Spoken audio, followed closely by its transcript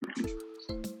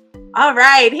All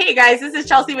right. Hey guys, this is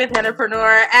Chelsea with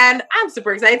Hennapreneur, and I'm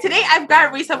super excited. Today I've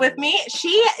got Risa with me.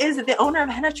 She is the owner of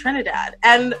Henna Trinidad.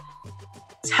 And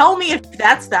tell me if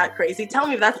that's not crazy. Tell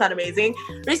me if that's not amazing.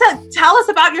 Risa, tell us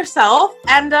about yourself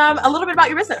and a little bit about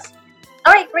your business.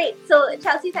 All right, great. So,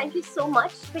 Chelsea, thank you so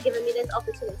much for giving me this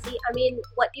opportunity. I mean,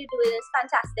 what you do is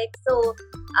fantastic. So,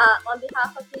 on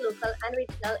behalf of the local and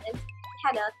regional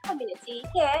henna community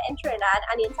here in Trinidad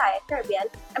and the entire Caribbean,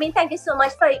 I mean, thank you so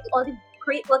much for all the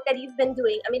great work that you've been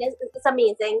doing. I mean, it's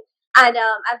amazing. And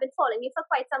I've been following you for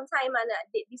quite some time, and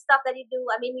the stuff that you do,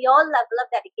 I mean, your level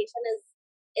of dedication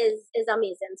is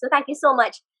amazing. So, thank you so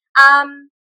much.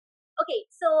 Okay,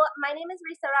 so my name is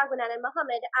Risa Raghunandan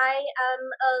Mohammed. I am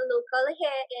a local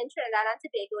here in Trinidad and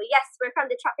Tobago. Yes, we're from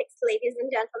the tropics, ladies and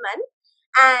gentlemen.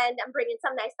 And I'm bringing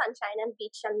some nice sunshine and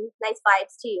beach and nice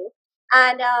vibes to you.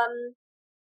 And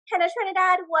Henna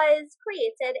Trinidad was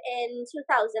created in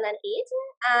 2008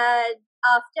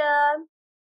 after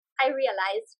I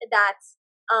realized that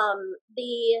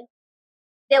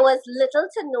there was little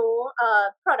to no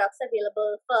products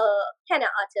available for henna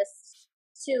artists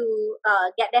to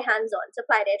get their hands on, to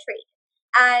ply their trade.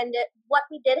 And what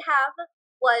we did have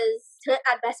was,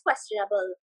 at best,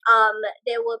 questionable.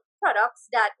 There were products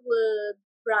that were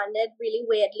branded really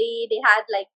weirdly. They had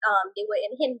they were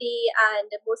in Hindi,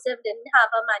 and most of them didn't have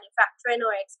a manufacturing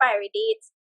or expiry dates.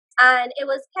 And it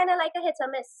was kind of like a hit or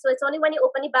miss. So it's only when you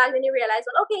open the bag when you realize,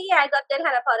 well, okay, yeah, I got that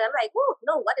henna powder. I'm like, oh,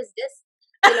 no, what is this?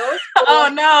 You know? So, oh,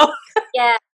 no.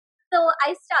 Yeah. So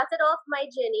I started off my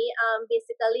journey.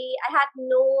 Basically, I had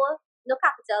no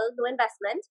capital, no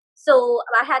investment. So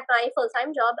I had my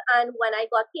full-time job, and when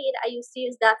I got paid, I used to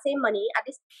use that same money, at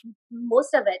least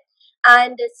most of it,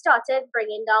 and started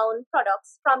bringing down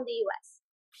products from the US.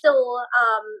 So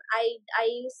I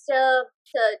used to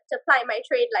ply my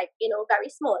trade very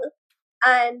small,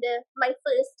 and my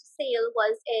first sale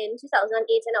was in 2008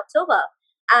 in October.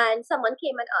 And someone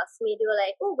came and asked me, they were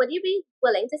like, oh, would you be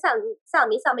willing to sell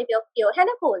me some of your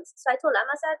henna cones? So I told them,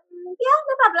 I said, yeah,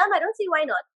 no problem. I don't see why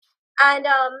not. And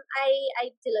I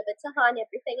delivered to her and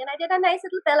everything. And I did a nice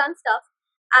little bill and stuff.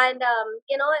 And,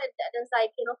 it was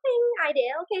like, ping,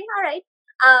 idea. Okay, all right.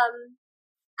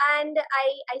 And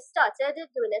I started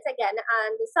doing it again.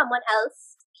 And someone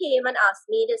else came and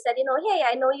asked me, they said, hey,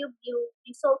 I know you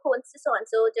sold cones to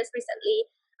so-and-so just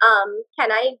recently. Can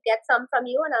I get some from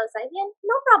you? And I was like, yeah,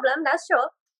 no problem, that's sure.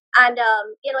 And,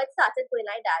 it started going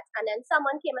like that. And then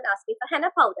someone came and asked me for henna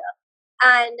powder.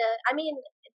 And,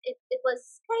 it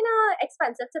was kind of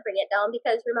expensive to bring it down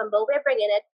because, remember, we're bringing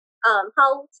it,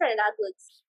 how Trinidad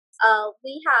works.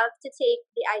 We have to take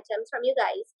the items from you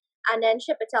guys and then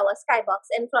ship it to our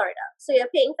skybox in Florida. So you're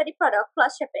paying for the product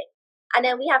plus shipping. And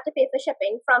then we have to pay for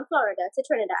shipping from Florida to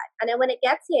Trinidad. And then when it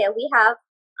gets here, we have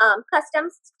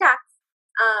customs tax,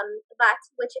 VAT,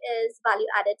 which is value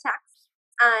added tax,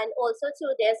 and also too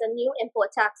there's a new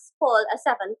import tax called a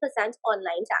 7%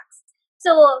 online tax.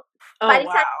 So by the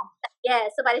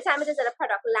time it is that a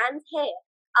product lands here,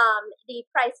 the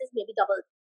prices may be doubled.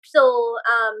 So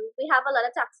we have a lot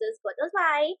of taxes, but that's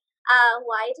why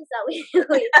it is that we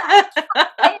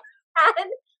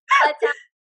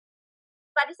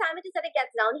by the time it is that it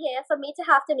gets down here, for me to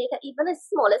have to make even the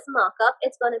smallest markup,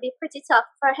 it's going to be pretty tough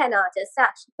for henna artists to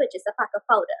actually purchase a pack of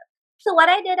powder. So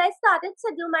what I did, I started to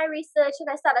do my research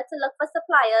and I started to look for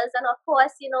suppliers. And of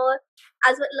course,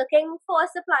 as with looking for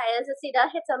suppliers, it's either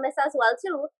hit or miss as well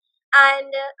too. And,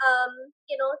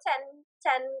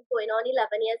 10 going on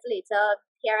 11 years later,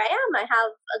 here I am. I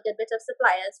have a good bit of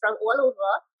suppliers from all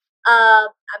over.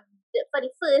 For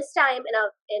the first time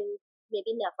in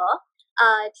maybe never,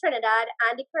 Trinidad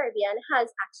and the Caribbean has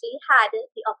actually had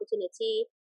the opportunity.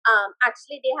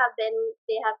 They have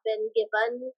been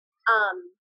given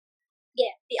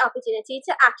the opportunity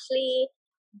to actually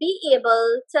be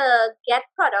able to get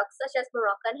products such as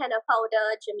Moroccan henna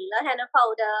powder, Jamila henna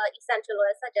powder, essential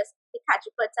oils such as the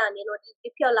cajuput and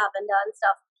the pure lavender and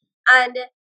stuff. And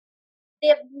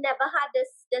they've never had this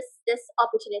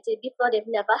opportunity before. They've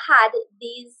never had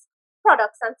these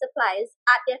products and supplies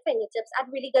at their fingertips at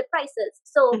really good prices.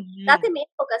 So that's the main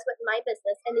focus with my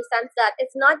business, in the sense that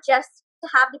it's not just to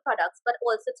have the products, but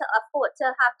also to afford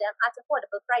to have them at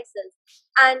affordable prices.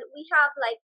 And we've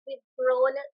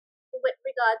grown with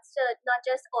regards to not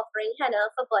just offering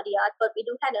henna for body art, but we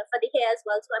do henna for the hair as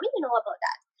well. So I mean, you know about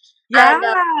that.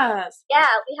 Yes.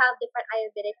 And we have different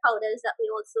Ayurvedic powders that we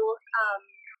also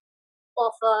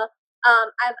offer.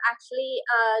 I've actually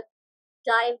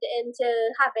dived into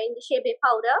having the shea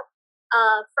powder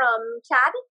from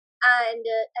Chad, and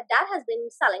that has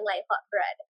been selling like hot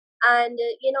bread. And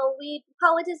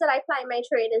how it is that I ply my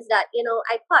trade is that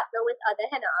I partner with other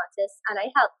henna artists and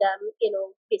I help them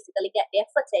basically get their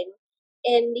footing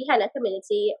in the henna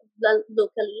community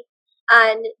locally,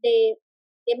 and they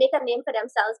make a name for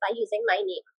themselves by using my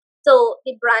name. So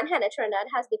the brand Henna Trinidad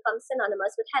has become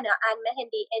synonymous with henna and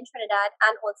mehendi in Trinidad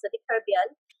and also the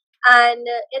Caribbean. And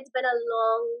it's been a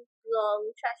long,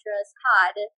 treacherous,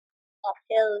 hard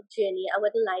uphill journey. I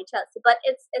wouldn't lie, Chelsea, but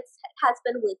it has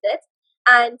been worth it.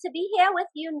 And to be here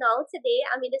with you now today,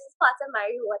 I mean, this is part of my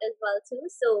reward as well too.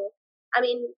 So, I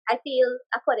mean, I feel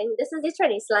this is the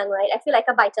Trinity slang, right? I feel like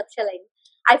a bite up shilling.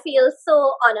 I feel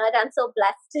so honored and so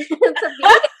blessed to be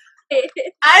here.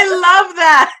 I love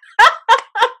that.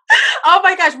 Oh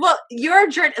my gosh. Well, your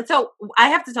journey. So I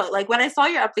have to tell you, like, when I saw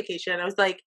your application, I was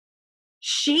like,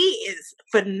 she is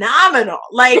phenomenal.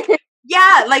 Like,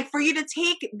 yeah, like for you to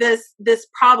take this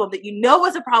problem that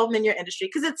was a problem in your industry,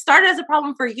 because it started as a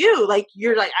problem for you. Like,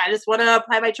 you're like, I just want to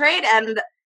apply my trade and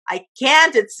I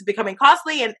can't. It's becoming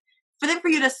costly. And for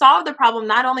you to solve the problem,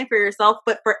 not only for yourself,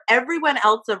 but for everyone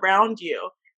else around you,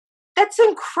 that's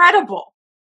incredible.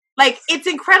 Like, it's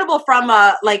incredible from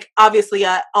obviously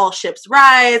all ships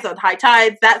rise on high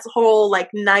tides. That's whole like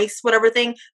nice whatever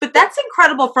thing. But that's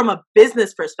incredible from a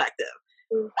business perspective.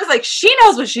 I was like, she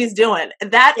knows what she's doing.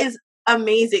 That is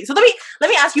amazing. So let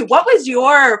me ask you, what's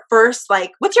your first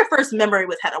memory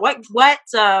with henna? What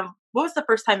was the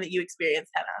first time that you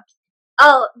experienced henna?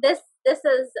 Oh, this is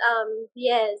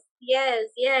years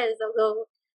ago.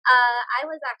 I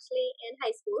was actually in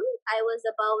high school. I was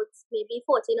about maybe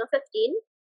 14 or 15.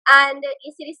 And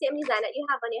you see the same design that you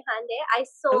have on your hand there? I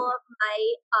saw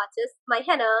my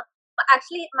henna, but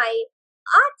actually my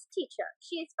art teacher,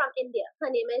 she is from India.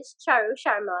 Her name is Charu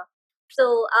Sharma.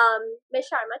 So Miss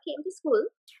Sharma came to school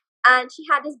and she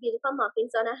had these beautiful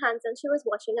markings on her hands and she was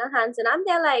washing her hands. And I'm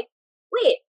there like,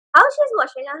 wait, how she's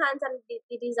washing her hands and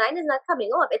the design is not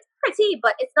coming off? It's pretty,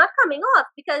 but it's not coming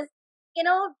off because,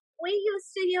 we used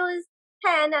to use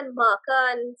pen and marker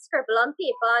and scribble on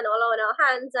paper and all on our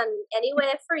hands and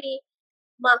anywhere free,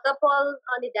 mark up all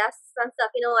on the desks and stuff.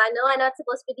 I know I'm not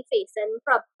supposed to be defacing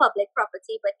public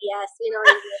property, but yes,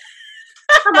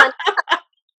 come on,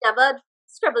 never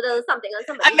scribbled something on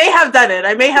somebody. I may have done it.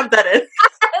 I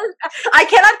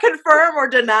cannot confirm or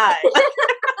deny. But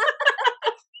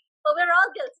we're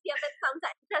all guilty of it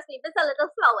sometimes. Trust me, it's a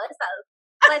little flower self.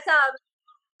 But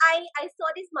I saw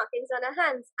these markings on her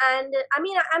hands, and I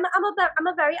mean, I'm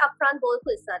a very upfront, bold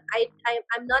person.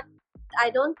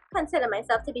 I don't consider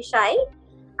myself to be shy.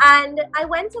 And I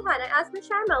went to her and I asked Miss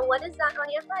Sharma, what is that on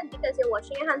your hand? Because you're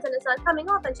washing your hands and it's not coming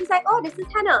off. And she's like, oh, this is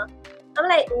henna. I'm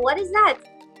like, what is that?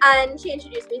 And she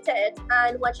introduced me to it.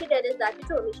 And what she did is that she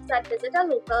told me, she said, visit a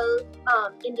local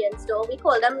Indian store. We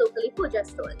call them locally puja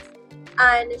stores.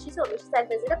 And she told me, she said,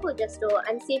 visit a puja store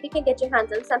and see if you can get your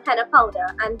hands on some henna powder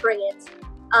and bring it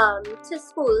to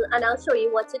school, and I'll show you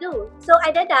what to do. So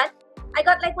I did that. I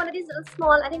got like one of these little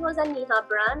small, I think it was a Neha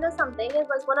brand or something. It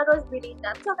was one of those really,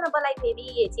 I'm talking about like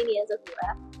maybe 18 years ago.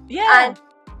 Yeah. And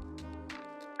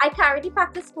I carried the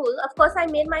pack to school. Of course, I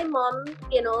made my mom,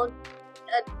 go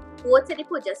to the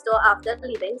puja store after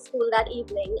leaving school that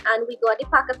evening, and we got the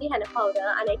pack of the henna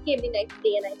powder, and I came the next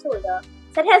day and I told her,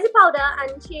 said, here's the powder,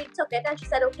 and she took it and she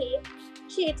said, okay.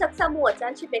 She took some water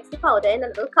and she mixed the powder in a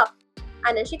little cup,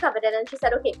 and then she covered it and she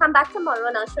said, okay, come back tomorrow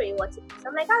and I'll show you what to do. So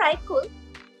I'm like, all right, cool.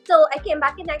 So I came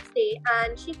back the next day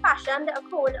and she fashioned a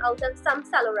cone out of some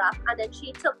cello wrap, and then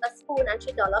she took a spoon and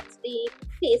she dolloped the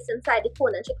paste inside the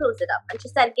cone and she closed it up and she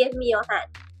said, give me your hand.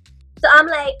 So I'm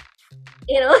like,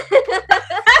 she did a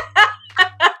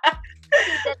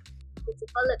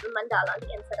beautiful little mandala on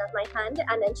the inside of my hand,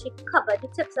 and then she covered the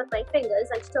tips of my fingers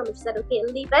and she told me, she said, okay,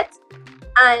 leave it.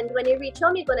 And when you reach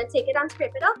home, you're going to take it and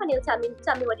scrape it off and you'll tell me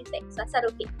what you think. So I said,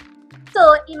 okay.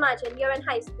 So imagine you're in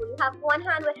high school, you have one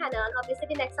hand with henna and obviously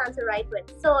the next hand to write with.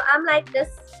 So I'm like this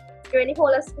during the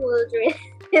whole of school.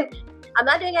 I'm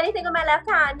not doing anything with my left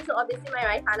hand, so obviously my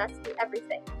right hand has to do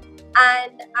everything.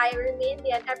 And I remained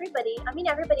there, and everybody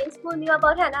in school knew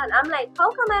about henna, and I'm like, how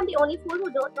come I'm the only fool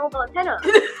who don't know about henna?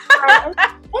 And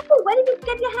hey, when did you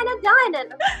get your henna done?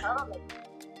 And I'm like, oh my God.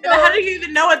 So, how do you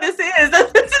even know what this is?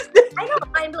 I know,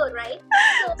 mind blown, right?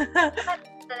 So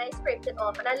and I scraped it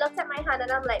off and I looked at my hand and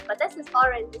I'm like, but this is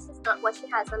orange, this is not what she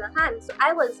has on her hand. So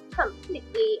I was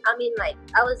completely, I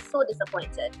was so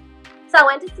disappointed. So I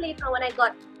went to sleep, and when I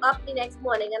got up the next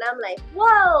morning and I'm like,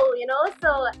 whoa,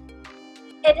 so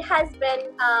it has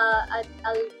been a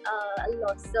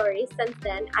love story since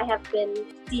then. I have been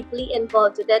deeply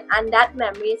involved with it, and that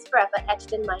memory is forever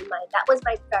etched in my mind. That was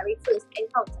my very first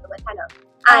encounter with henna.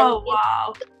 And oh,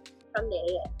 wow. From there,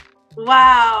 yeah.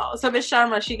 Wow. So Miss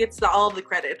Sharma, she gets all the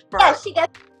credit for. Yeah, she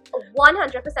gets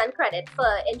 100% credit for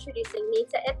introducing me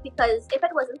to it, because if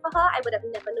it wasn't for her, I would have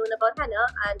never known about henna,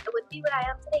 and I would be where I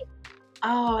am today.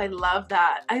 Oh, I love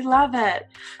that. I love it.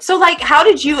 So like, how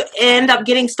did you end up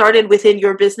getting started within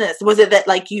your business? Was it that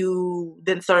like you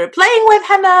then started playing with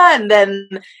henna and then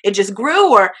it just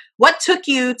grew, or what took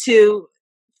you to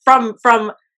from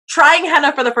trying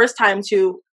henna for the first time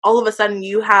to all of a sudden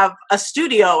you have a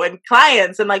studio and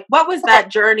clients, and like what was that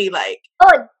journey like?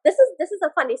 Oh, this is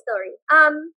a funny story.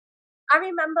 I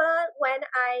remember when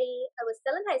I was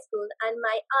still in high school, and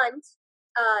my aunt,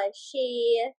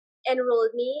 she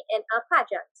enrolled me in a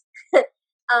pageant.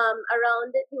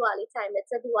 Around Diwali time. It's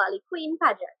a Diwali Queen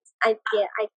pageant. I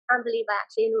can't believe I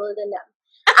actually enrolled in them.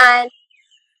 And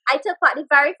I took part. The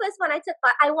very first one I took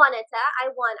part, I won it. I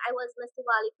won. I was Miss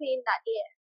Diwali Queen that year.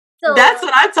 So That's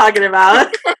what I'm talking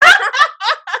about.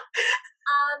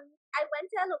 I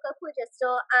went to a local puja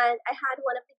store, and I had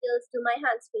one of the girls do my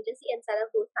hands for just the inside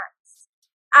of both hands.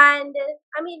 And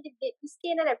I mean, the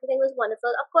skin and everything was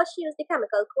wonderful. Of course, she used the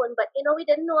chemical cone, but we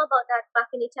didn't know about that back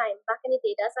in the time. Back in the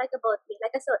day, that's like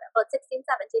like I said, about 16,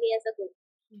 17 years ago.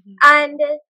 Mhm.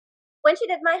 And when she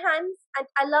did my hands,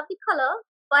 and I love the color,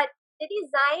 but the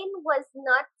design was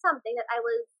not something that I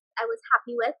was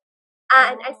happy with.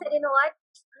 And I said, you know what?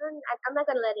 I'm not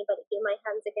gonna let anybody do my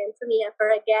hands again for me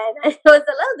ever again. I was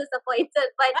a little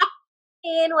disappointed, but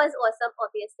pain was awesome,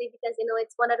 obviously, because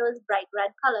it's one of those bright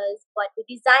red colors. But the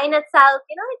design itself,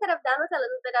 I could have done with a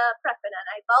little bit of prepping. And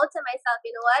I vowed to myself,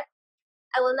 you know what?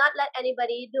 I will not let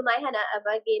anybody do my henna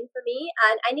ever again for me.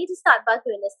 And I need to start back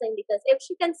doing this thing, because if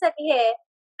she can sit here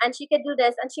and she could do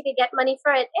this and she could get money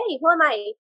for it, hey, who am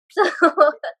I? So,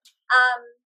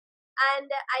 and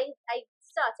I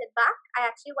started back. I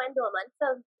actually went dormant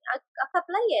for a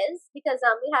couple of years, because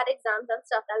we had exams and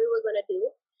stuff that we were going to do.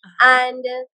 And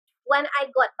when I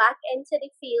got back into the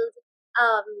field,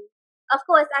 of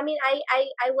course, I mean,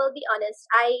 I will be honest,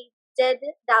 I did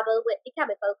dabble with the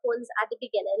chemical cones at the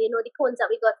beginning, the cones that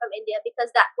we got from India,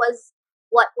 because that was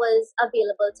what was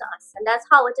available to us. And that's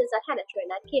how it is that henna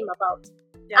Trinidad came about.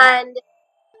 Yeah. And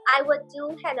I would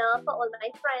do henna for all my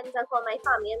friends and for my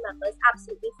family and members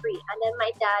absolutely free. And then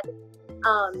my dad,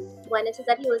 when it is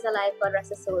that he was alive, God rest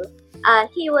his soul,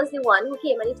 he was the one who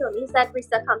came and he told me, he said,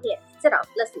 Risa, come here, sit down,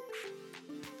 listen.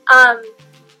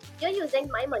 You're using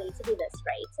my money to do this,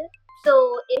 right?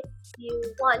 So if you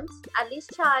want, at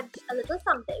least charge a little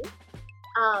something,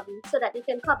 so that you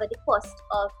can cover the cost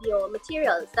of your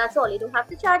materials. That's all. You don't have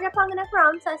to charge a pound and a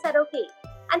crown. So I said, okay.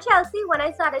 And Chelsea, when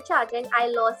I started charging, I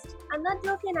lost, I'm not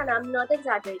joking and I'm not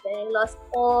exaggerating, I lost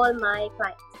all my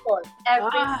clients.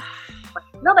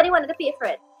 Nobody wanted to pay for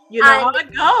it. You know how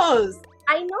it goes.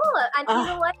 I know. And you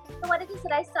know what it is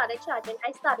that I started charging?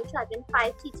 I started charging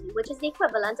 5 TT, which is the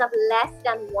equivalent of less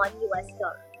than $1 US.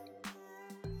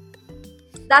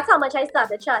 That's how much I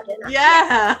started charging. Actually.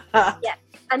 Yeah. Yeah.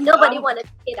 And nobody wanted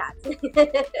to pay that.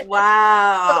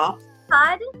 Wow. So,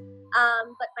 hard.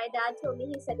 But my dad told me,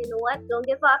 he said, you know what, don't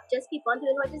give up, just keep on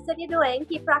doing what you said you're doing,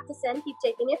 keep practicing, keep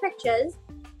taking your pictures.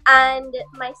 And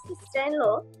my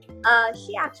sister-in-law,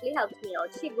 she actually helped me out.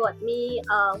 She got me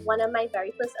one of my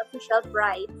very first official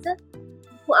brides,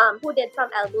 who did From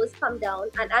Elbows Come Down,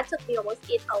 and that took me almost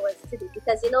 8 hours to do,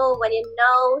 because when you're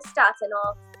now starting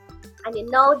off and you're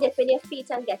now dipping your feet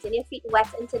and getting your feet wet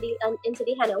into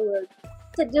the henna world,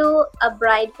 to do a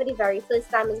bride for the very first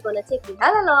time is going to take you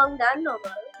hella long than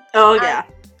normal. Oh, yeah.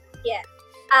 Yeah.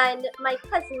 And my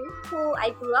cousin, who I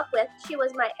grew up with, she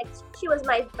was my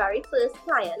very first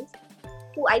client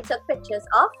who I took pictures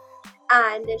of.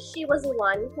 And she was the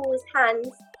one whose hands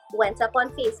went up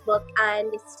on Facebook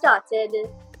and started,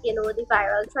 the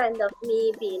viral trend of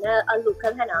me being a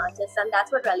local henna artist. And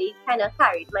that's what really kind of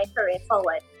carried my career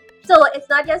forward. So it's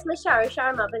not just Miss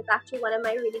Sharma, but it's actually one of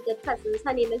my really good cousins.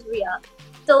 Her name is Ria.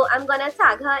 So I'm going to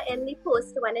tag her in the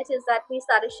post when it is that we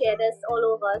start to share this all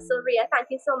over. So Ria, thank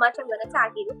you so much. I'm going to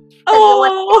tag you.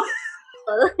 Oh,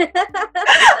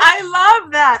 I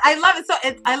love that. I love it. So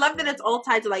I love that it's all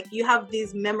tied to, like, you have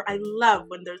these I love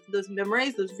when there's those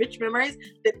memories, those rich memories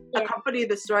that accompany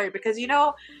the story, because,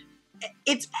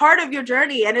 it's part of your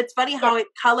journey, and it's funny how it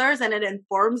colors and it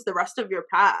informs the rest of your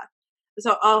path.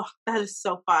 So, that is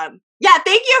so fun. Yeah,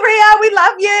 thank you, Ria. We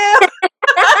love you.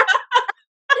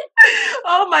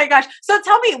 Oh my gosh. So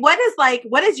tell me, what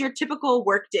is your typical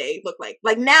work day look like?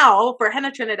 Like now for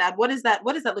Henna Trinidad, what does that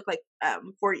look like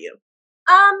for you?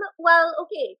 Well,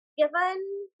 okay.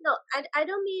 I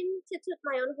don't mean to toot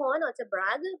my own horn or to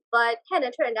brag, but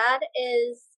Henna Trinidad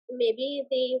is maybe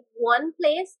the one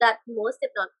place that most,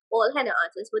 if not all, henna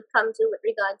artists would come to with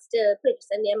regards to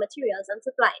purchasing their materials and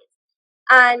supplies.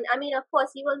 And I mean, of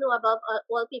course, you will know above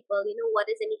all people, what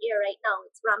is in the air right now.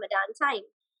 It's Ramadan time.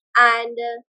 And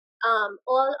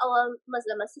all our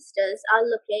Muslim sisters are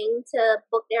looking to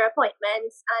book their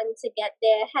appointments and to get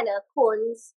their henna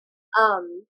cones,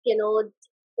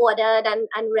 ordered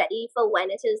and ready for when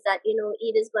it is that,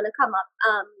 Eid is going to come up.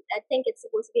 I think it's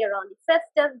supposed to be around the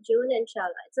 5th of June,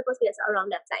 inshallah. It's supposed to be around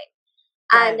that time.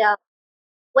 Right. And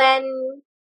when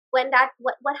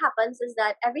what happens is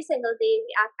that every single day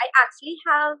I actually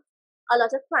have a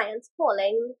lot of clients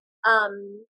calling.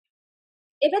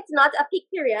 If it's not a peak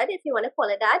period, if you want to call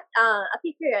it that, a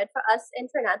peak period for us in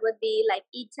Trinidad would be like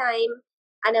Eid time,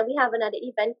 and then we have another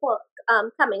event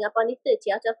coming up on the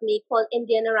 30th of May called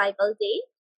Indian Arrival Day,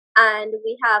 and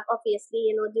we have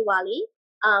obviously Diwali,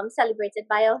 celebrated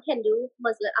by our Hindu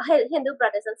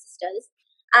brothers and sisters,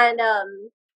 and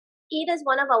Eid is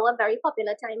one of our very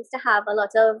popular times to have a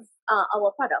lot of our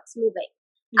products moving.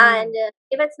 And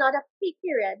if it's not a peak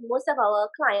period, most of our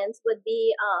clients would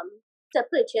be to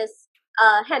purchase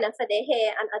henna for their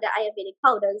hair and other Ayurvedic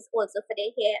powders also for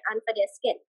their hair and for their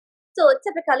skin. So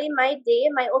typically my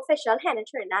official henna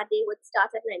Trinidad day would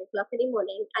start at 9 o'clock in the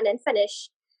morning and then finish,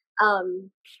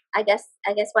 I guess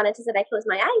when it is that I close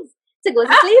my eyes to go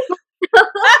to sleep.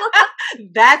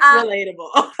 That's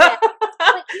relatable. Yeah.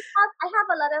 But I have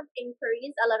a lot of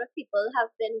inquiries. A lot of people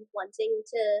have been wanting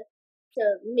to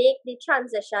make the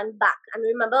transition back. And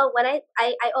remember, when I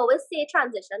always say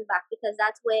transition back because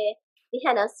that's where the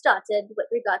henna started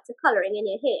with regard to coloring in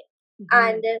your hair.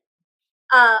 And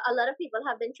a lot of people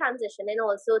have been transitioning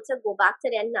also to go back to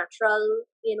their natural,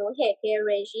 hair care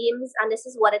regimes. And this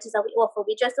is what it is that we offer.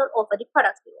 We just don't offer the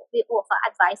products. We offer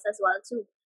advice as well too.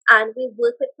 And we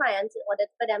work with clients in order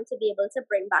for them to be able to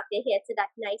bring back their hair to that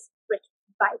nice, rich,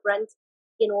 vibrant,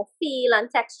 feel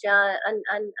and texture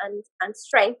and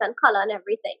strength and color and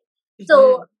everything.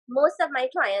 So most of my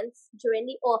clients during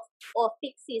the off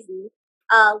peak season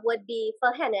would be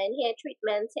for henna and hair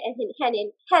treatments and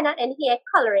henna and hair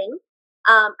coloring,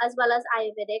 as well as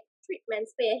Ayurvedic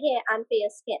treatments for your hair and for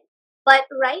your skin. But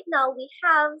right now we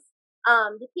have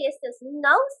the pace is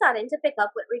now starting to pick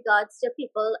up with regards to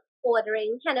people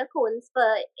ordering henna cones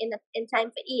in time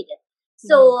for Eid.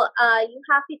 So you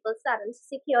have people starting to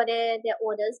secure their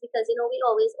orders because we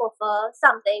always offer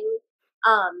something.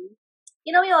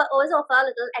 We always offer a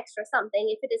little extra something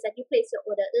if it is that you place your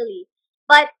order early.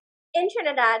 But in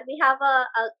Trinidad, we have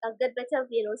a good bit of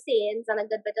sayings and a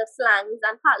good bit of slangs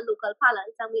and local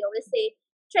parlance, and we always say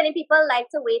Trini people like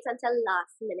to wait until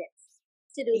last minute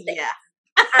to do things. Yeah.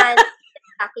 And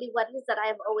exactly what it is that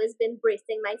I've always been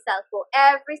bracing myself for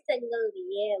every single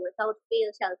year without fail,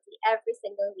 Chelsea. Every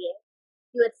single year,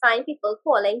 you would find people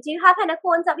calling, do you have henna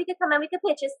cones that we could come and we could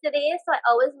purchase today? So I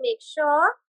always make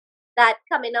sure that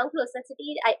coming on closer to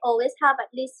Eid, I always have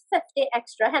at least 50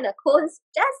 extra henna cones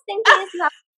just in case you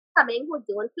have coming who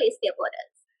don't place their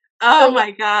orders. Oh so,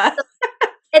 my God. So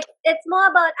it's more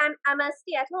about I'm a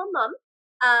stay-at-home mom.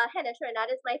 Henna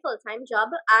Trinidad is my full-time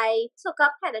job. I took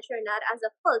up Henna Trinidad as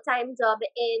a full-time job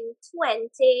in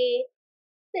 2013.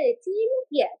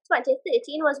 Yeah,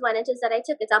 2013 was when it is that I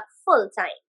took it up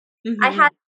full-time. I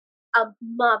had a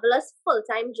marvelous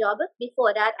full-time job.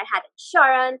 Before that, I had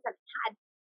insurance and I had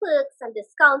perks and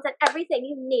discounts and everything,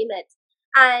 you name it.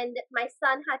 And my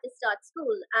son had to start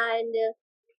school, and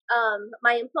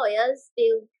my employers,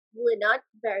 they were not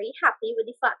very happy with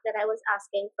the fact that I was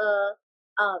asking for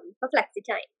flexi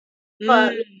time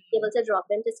for me to be able to drop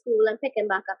into school and pick him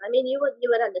back up. I mean, you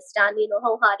would understand,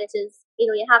 how hard it is. You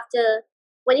have to,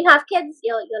 when you have kids,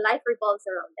 your life revolves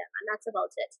around them, and that's about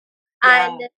it.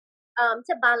 Yeah. And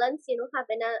to balance,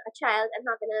 having a child and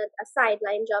having a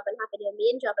sideline job and having your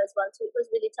main job as well too, it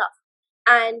was really tough.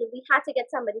 And we had to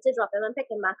get somebody to drop him and pick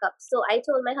him back up. So I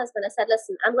told my husband, I said,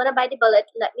 listen, I'm going to bite the bullet.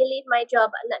 Let me leave my job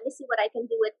and let me see what I can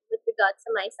do with regards to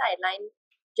my sideline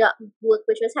job work,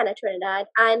 which was Henna Trinidad.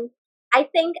 And I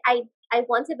think I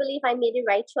want to believe I made the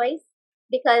right choice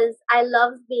because I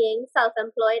love being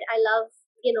self-employed. I love,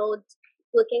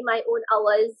 working my own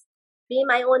hours, being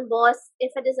my own boss.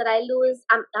 If it is that I lose,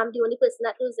 I'm the only person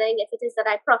that's losing. If it is that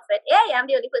I profit, I'm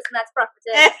the only person that's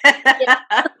profiting.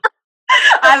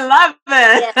 I love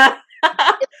it. Yeah.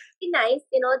 It's really nice,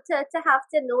 to have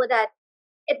to know that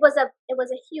it was a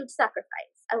huge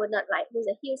sacrifice. I would not lie. It was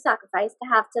a huge sacrifice to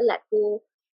have to let go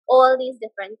all these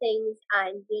different things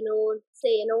and,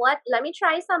 say, what, let me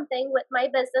try something with my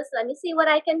business. Let me see what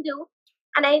I can do.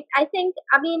 And I think,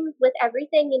 with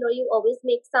everything, you always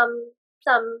make some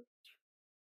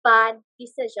bad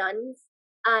decisions.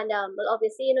 And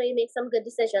obviously, you make some good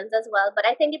decisions as well. But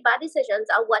I think the bad decisions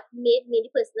are what made me the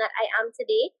person that I am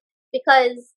today.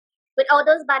 Because without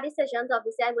those bad decisions,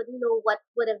 obviously I wouldn't know what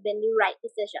would have been the right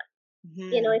decision.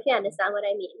 Mm-hmm. If you understand what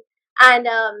I mean. And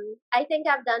I think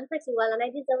I've done pretty well, and I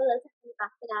deserve a little something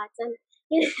back for that. And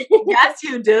Yes,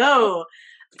 you do.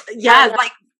 and Yes,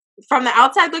 like from the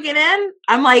outside looking in,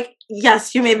 I'm like,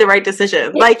 yes, you made the right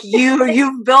decision. Like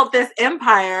you've built this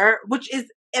empire, which is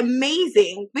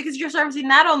amazing because you're servicing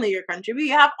not only your country, but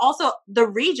you have also the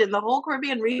region, the whole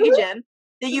Caribbean region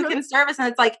that you Mhm. can service, and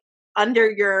it's like under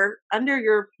your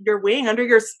wing, under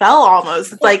your spell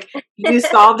almost. It's like you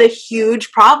solved a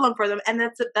huge problem for them, and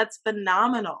that's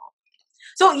phenomenal.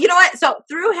 So you know what? So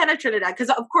through Henna Trinidad, because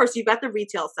of course you've got the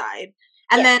retail side,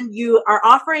 and Yes. then you are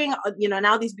offering,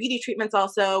 now these beauty treatments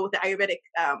also with the Ayurvedic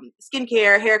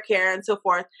skincare, hair care, and so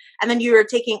forth. And then you are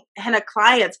taking henna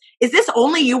clients. Is this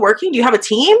only you working? Do you have a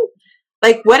team?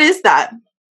 Like, what is that?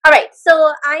 All right,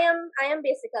 so I am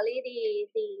basically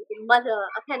the mother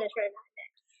of Henna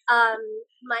Trinidad.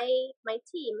 My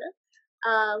team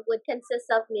would consist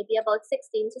of maybe about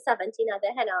 16 to 17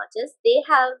 other henna artists. They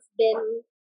have been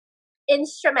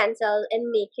instrumental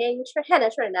in making Henna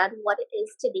Trinidad what it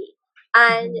is today.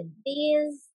 And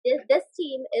this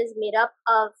team is made up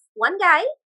of one guy,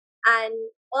 and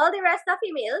all the rest are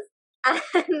females.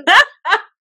 And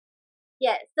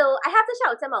yeah, so I have to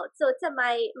shout him out. So to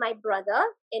my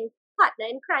brother in partner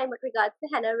in crime with regards to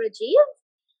henna, Rajiv.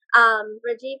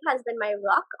 Rajiv has been my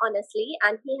rock, honestly,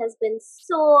 and he has been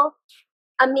so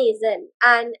amazing.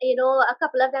 And a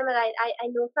couple of them, and I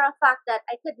know for a fact that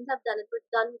I couldn't have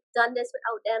done this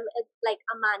without them. It's like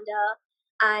Amanda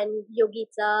and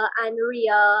Yogita and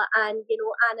Ria and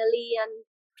Annalie and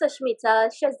Sushmita,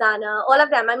 Shazana, all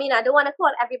of them. I mean, I don't want to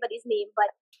call everybody's name,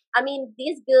 but I mean,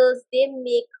 these girls, they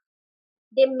make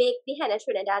the Henna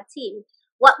Trinidad team.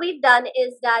 What we've done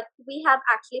is that we have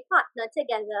actually partnered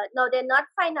together. Now, they're not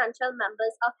financial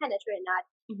members of Henna Trinidad,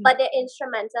 but they're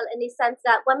instrumental in the sense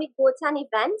that when we go to an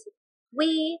event,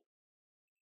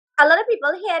 a lot of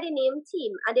people hear the name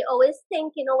team and they always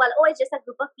think, well, oh, it's just a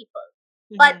group of people.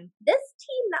 But this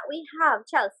team that we have,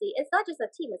 Chelsea, it's not just a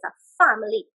team, it's a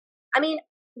family. I mean,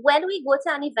 when we go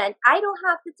to an event, I don't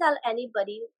have to tell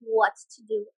anybody what to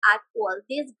do at all.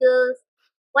 These girls,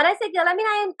 when I say girl, I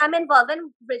mean I'm involved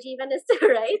in Rajiv and this too,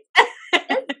 right?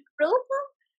 This group,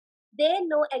 they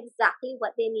know exactly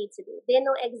what they need to do. They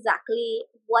know exactly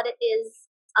what it is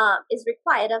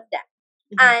required of them,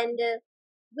 and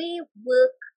we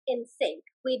work in sync.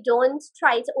 We don't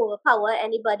try to overpower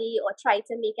anybody or try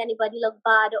to make anybody look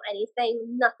bad or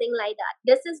anything. Nothing like that.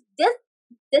 This is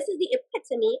the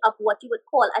epitome of what you would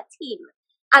call a team,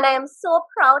 and I am so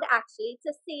proud actually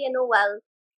to say, well,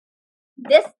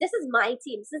 this is my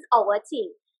team. This is our team.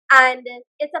 And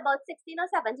it's about 16 or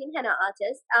 17 henna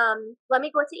artists. When we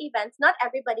go to events, not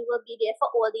everybody will be there for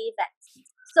all the events.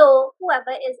 So whoever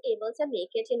is able to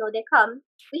make it, they come.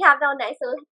 We have our nice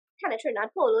little henna Trinidad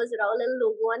polos with our little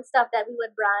logo and stuff that we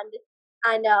would brand.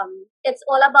 And it's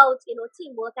all about,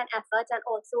 teamwork and effort, and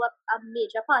also a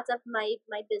major part of my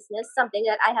business, something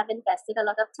that I have invested a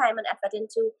lot of time and effort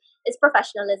into, is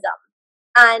professionalism.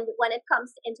 And when it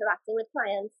comes to interacting with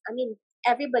clients, I mean,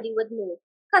 everybody would know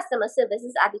customer service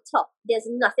is at the top. There's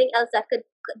nothing else that could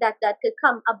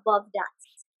come above that.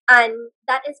 And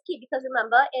that is key because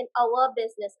remember, in our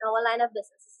business, our line of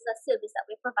business, this is a service that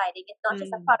we're providing. It's not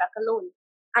just a product alone.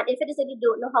 And if it is that you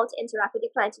don't know how to interact with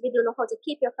your client, if you don't know how to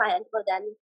keep your client, well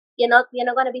then you're not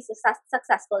going to be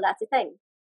successful. That's the thing.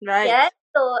 Right. Yeah.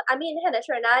 So I mean, Henna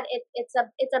Trinidad, it's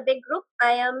a big group.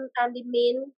 I'm the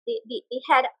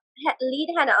head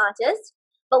lead henna artist.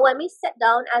 But when we sit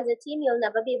down as a team, you'll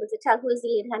never be able to tell who is the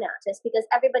lead henna artist because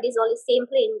everybody's on the same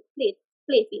play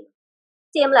field,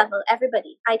 same level.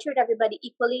 Everybody, I treat everybody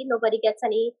equally. Nobody gets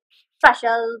any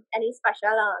special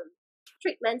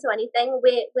treatment or anything.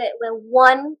 We're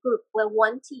one group. We're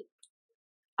one team.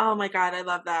 Oh my God, I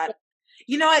love that.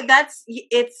 You know what?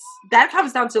 That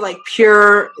comes down to like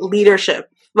pure leadership.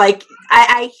 Like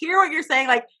I hear what you're saying.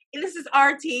 Like, this is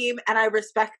our team, and I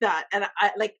respect that. And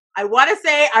I want to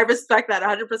say I respect that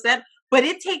 100%. But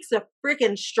it takes a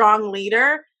freaking strong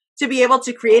leader to be able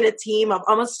to create a team of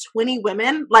almost 20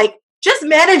 women. Like, just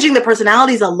managing the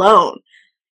personalities alone.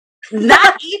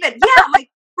 Not even, like,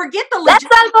 forget the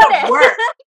logistics of work.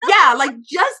 Yeah, like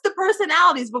just the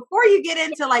personalities before you get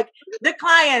into like the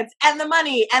clients and the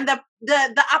money and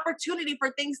the opportunity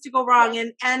for things to go wrong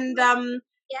and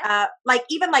like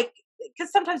even like,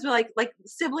 because sometimes we're like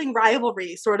sibling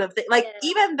rivalry sort of thing, like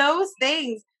even those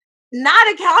things,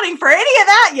 not accounting for any of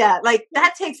that yet. Like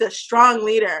that takes a strong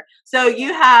leader. So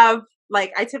you have,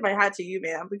 like, I tip my hat to you,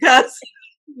 ma'am, because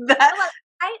that. Well,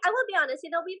 I will be honest,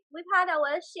 we've had our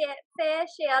fair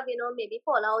share of, maybe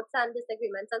fallouts and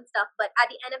disagreements and stuff, but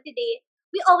at the end of the day,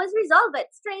 we always resolve it.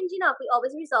 Strange enough, we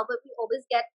always resolve it. We always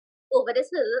get over this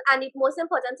hurdle, and the most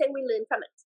important thing, we learn from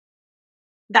it.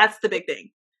 That's the big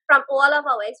thing. From all of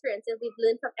our experiences, we've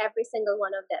learned from every single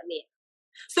one of them. Yeah.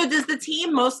 So does the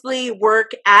team mostly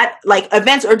work at like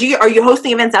events, or are you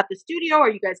hosting events at the studio? Are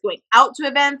you guys going out to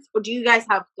events, or do you guys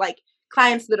have like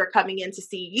clients that are coming in to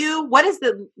see you? What does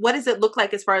it look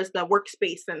like as far as the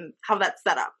workspace and how that's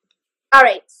set up? All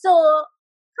right. So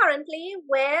currently,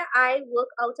 where I work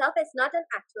out of, is not an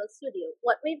actual studio.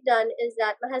 What we've done is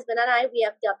that my husband and I, we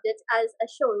have dubbed it as a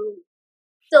showroom.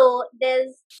 So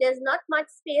there's not much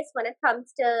space when it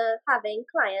comes to having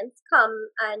clients come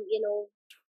and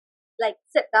like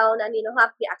sit down and we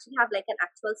actually have like an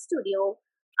actual studio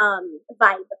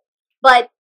vibe. But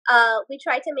we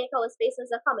try to make our space as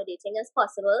accommodating as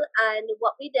possible. And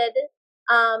what we did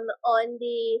on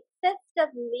the 5th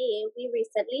of May, we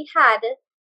recently had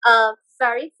a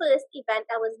very first event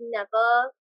that was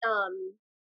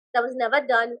never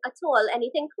done at all,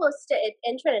 anything close to it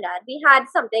in Trinidad. We had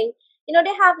something,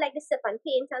 they have like the sip and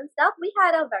paint and stuff. We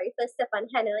had our very first sip and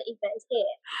henna event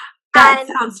here. That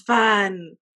sounds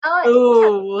fun.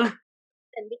 Oh,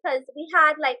 because we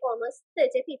had like almost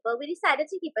 30 people, we decided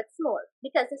to keep it small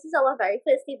because this is our very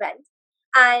first event,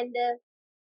 and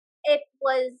it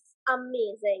was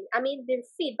amazing. I mean, the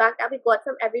feedback that we got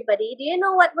from everybody. Do you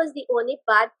know what was the only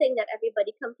bad thing that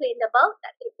everybody complained about?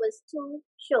 That it was too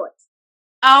short.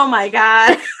 Oh my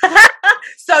God.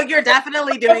 So you're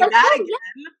definitely doing that again.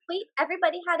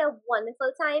 Everybody had a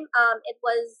wonderful time.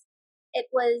 It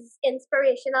was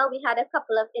inspirational. We had a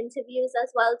couple of interviews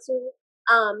as well too.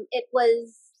 It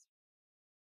was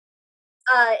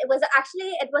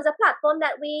a platform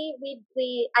that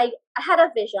I had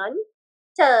a vision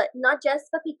to not just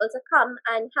for people to come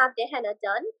and have their henna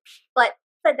done, but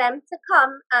for them to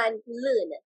come and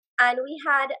learn. And we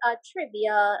had a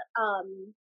trivia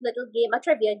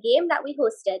game that we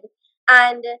hosted,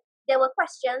 and there were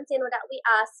questions that we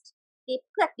asked the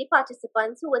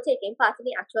participants who were taking part in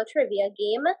the actual trivia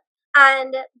game.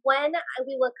 And when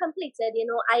we were completed,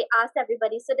 I asked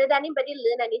everybody, so did anybody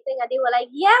learn anything? And they were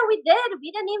like, yeah, we did.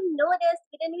 We didn't even know this.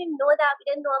 We didn't even know that. We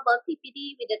didn't know about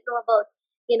PPD. We didn't know about,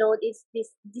 this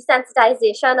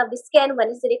desensitization of the skin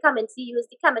when they come in to use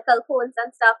the chemical cones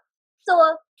and stuff. So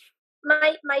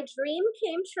my dream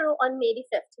came true on May the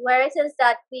 5th, where it is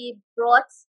that we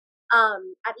brought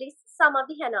at least some of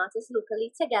the henna artists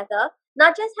locally together.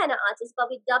 Not just henna artists, but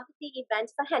we dubbed the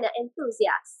event for henna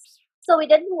enthusiasts. So we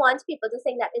didn't want people to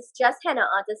think that it's just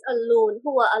henna artists alone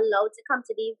who are allowed to come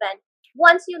to the event.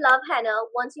 Once you love henna,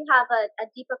 once you have a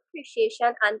deep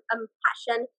appreciation and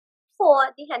passion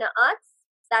for the henna arts,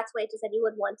 that's where it is that you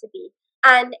would want to be.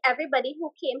 And everybody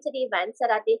who came to the event said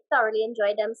that they thoroughly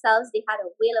enjoyed themselves. They had a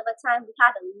whale of a time. We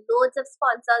had loads of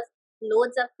sponsors,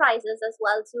 loads of prizes as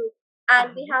well too.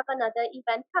 And we have another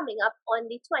event coming up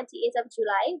on the 28th of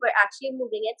July. We're actually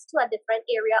moving it to a different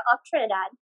area of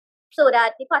Trinidad, so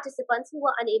that the participants who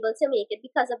were unable to make it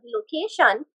because of the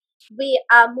location, we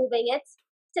are moving it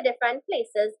to different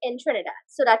places in Trinidad,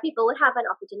 so that people would have an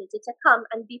opportunity to come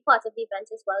and be part of the event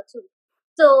as well too.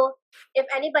 So if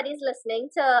anybody's listening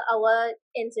to our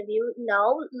interview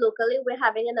now, locally, we're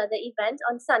having another event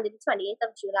on Sunday, the 28th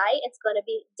of July. It's going to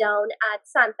be down at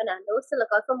San Fernando, so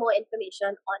look out for more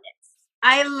information on it.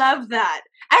 I love that.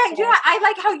 I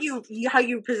like how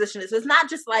you position it. So it's not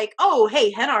just like, oh,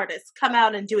 hey, henna artists, come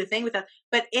out and do a thing with us,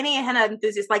 but any henna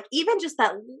enthusiast, like even just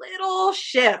that little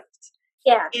shift.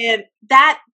 Yeah. And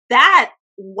that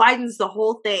widens the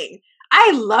whole thing.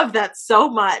 I love that so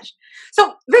much.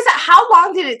 So, Risa, how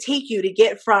long did it take you to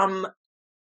get from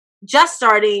just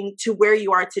starting to where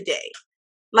you are today?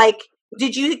 Like,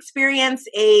 did you experience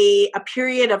a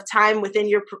period of time within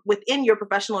your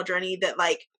professional journey that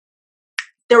like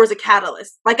there was a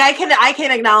catalyst? Like I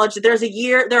can acknowledge that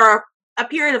there are a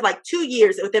period of like 2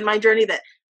 years within my journey that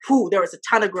there was a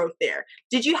ton of growth there.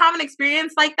 Did you have an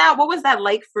experience like that? What was that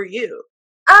like for you?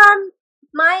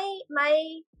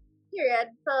 My period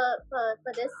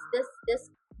for this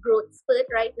growth spurt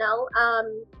right now,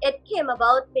 it came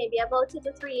about maybe about 2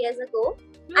 to 3 years ago,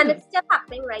 and it's still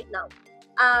happening right now.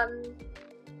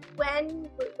 When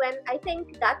I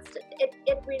think that's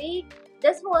it really,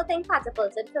 this whole thing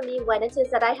catapulted for me when it is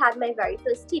that I had my very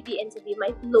first TV interview,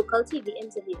 my local TV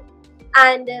interview.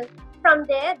 And from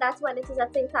there, that's when it is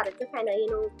that things started to kind of,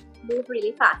 move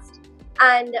really fast.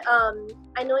 And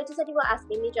I know it is that you were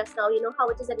asking me just now, how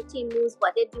it is that the team moves,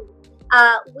 what they do.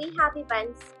 We have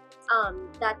events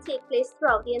that take place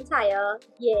throughout the entire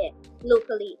year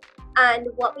locally. And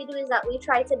what we do is that we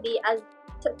try to be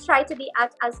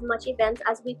at as much events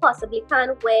as we possibly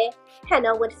can where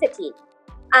henna would fit in.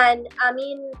 And I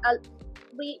mean,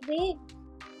 we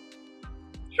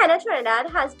Henna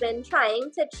Trinidad has been trying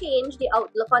to change the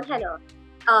outlook on henna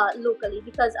locally,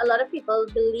 because a lot of people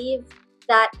believe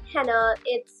that henna,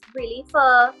 it's really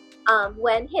for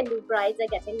when Hindu brides are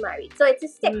getting married. So it's a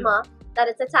stigma that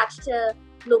is attached to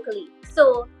locally.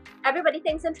 So everybody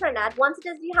thinks in Trinidad, once it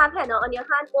is you have henna on your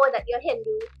hand, or that you're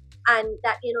Hindu, and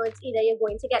that, it's either you're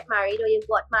going to get married or you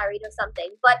got married or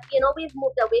something. But we've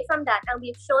moved away from that, and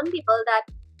we've shown people that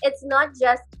it's not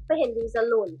just for Hindus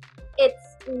alone.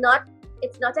 It's not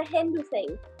a Hindu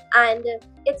thing, and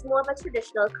it's more of a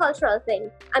traditional cultural thing.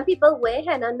 And people wear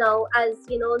henna now as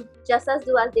just as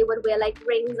they would wear like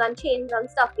rings and chains and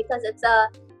stuff, because it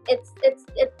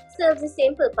serves the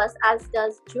same purpose as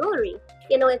does jewelry.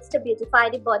 It's to beautify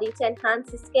the body, to enhance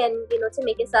the skin, to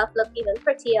make yourself look even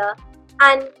prettier.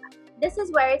 And this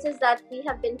is where it is that we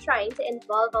have been trying to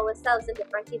involve ourselves in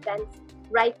different events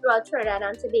right throughout Trinidad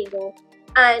and Tobago.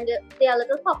 And there are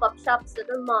little pop-up shops,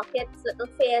 little markets, little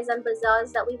fairs and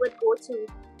bazaars that we would go to,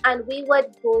 and we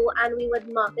would go and we would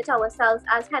market ourselves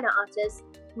as henna artists,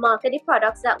 market the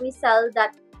products that we sell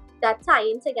that tie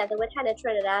in together with Henna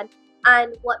Trinidad.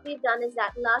 And what we've done is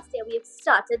that last year we've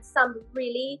started some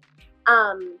really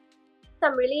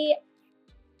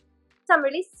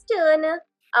stern,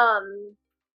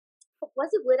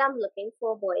 what's the word I'm looking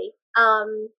for, boy?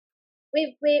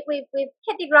 We've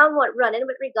hit the ground running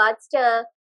with regards to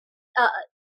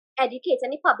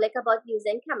educating the public about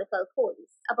using chemical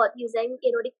cones, about using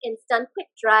the instant quick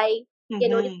dry, the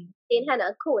plain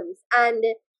henna cones. And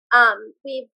I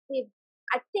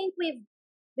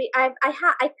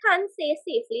can say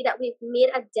safely that we've made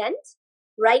a dent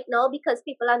right now, because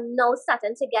people are now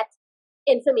starting to get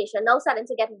information, now starting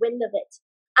to get wind of it.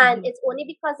 And it's only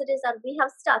because it is that we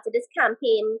have started this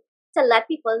campaign to let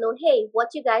people know, hey,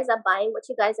 what you guys are buying, what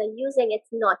you guys are using, it's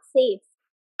not safe.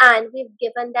 And we've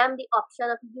given them the option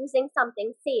of using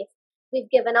something safe. We've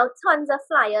given out tons of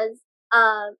flyers.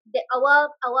 Our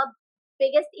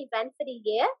biggest event for the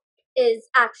year is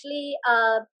actually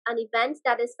an event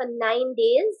that is for 9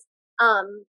 days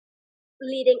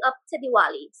leading up to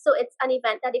Diwali. So it's an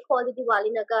event that they call the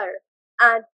Diwali Nagar.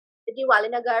 And the Diwali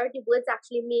Nagar, the words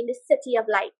actually mean the city of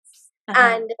lights.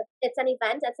 And it's an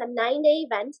event, it's a 9-day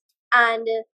event, and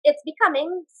it's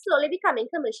slowly becoming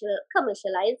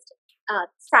commercialized,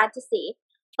 sad to say.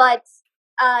 But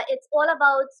it's all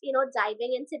about,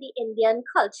 diving into the Indian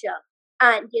culture.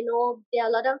 And, there are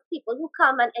a lot of people who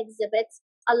come and exhibit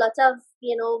a lot of,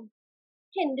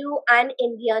 Hindu and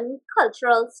Indian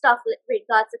cultural stuff with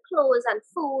regards to clothes and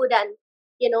food and,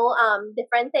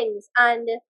 different things. And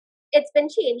it's been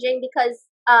changing because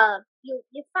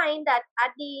you find that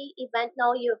at the event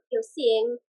now you're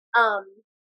seeing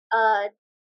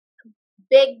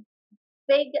big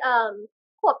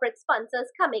corporate sponsors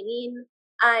coming in,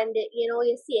 and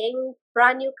you're seeing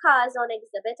brand new cars on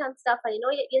exhibit and stuff, and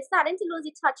you're starting to lose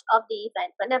the touch of the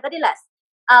event. But nevertheless,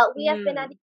 we have been at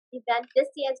the event. This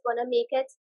year is going to make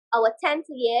it our 10th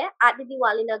year at the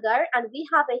Diwali Nagar, and we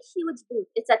have a huge booth.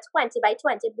 It's a 20 by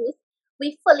 20 booth.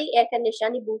 We fully air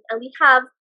condition the booth, and we have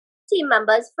team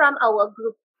members from our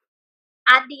group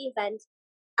at the event.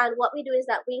 And what we do is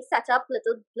that we set up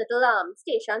little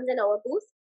stations in our booth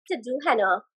to do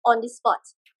henna on the spot.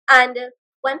 And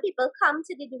when people come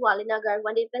to the Diwali Nagar,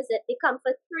 when they visit, they come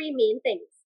for 3 main things: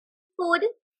 food,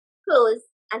 clothes,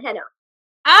 and henna.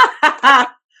 I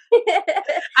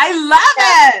love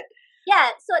it. Yeah,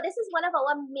 so this is one of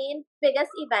our main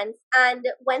biggest events, and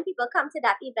when people come to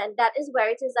that event, that is where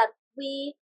it is that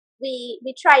we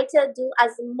try to do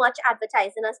as much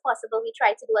advertising as possible. We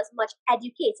try to do as much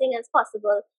educating as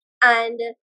possible, and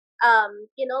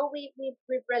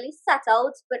we've really set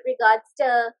out with regards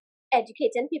to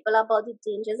educating people about the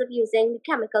dangers of using the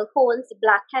chemical cones, the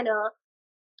black henna,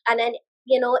 and then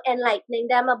enlightening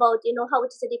them about how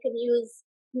it is that they can use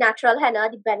natural henna,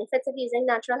 the benefits of using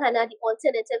natural henna, the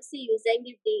alternatives to using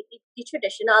the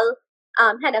traditional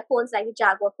henna cones like the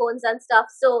jaguar cones and stuff.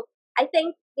 So I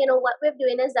think what we're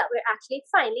doing is that we're actually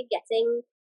finally getting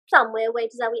somewhere where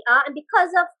it is that we are. And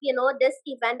because of this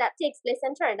event that takes place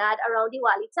in Trinidad around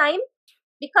Diwali time,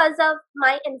 because of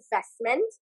my investment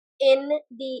in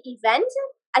the event,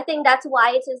 I think that's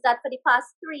why it is that for the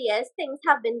past 3 years things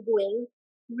have been going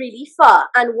really far.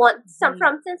 And since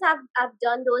I've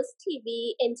done those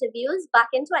TV interviews back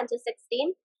in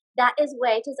 2016, that is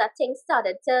where it is that things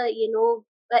started to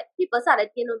like people started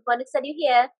when it said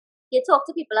you talk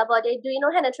to people about it. Do you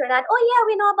know Henna Trinidad? Oh yeah,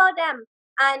 we know about them.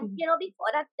 And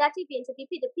before that TV interview,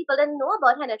 people didn't know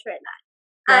about Henna Trinidad.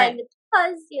 Right. And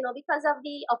because of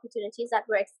the opportunities that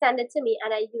were extended to me,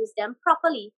 and I used them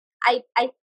properly, I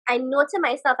know to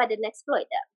myself I didn't exploit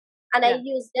them, and I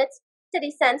used it to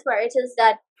the sense where it is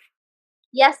that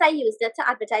yes, I used it to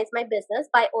advertise my business,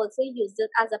 but I also used it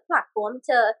as a platform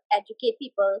to educate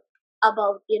people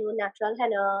about, natural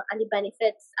henna and the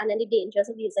benefits and then the dangers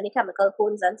of using the chemical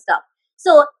cones and stuff.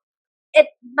 So it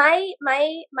my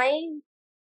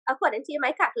according to you,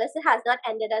 my catalyst, it has not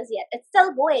ended as yet. It's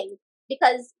still going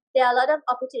because there are a lot of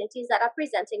opportunities that are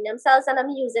presenting themselves and I'm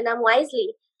using them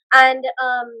wisely. And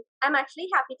I'm actually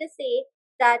happy to say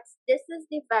that this is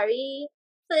the very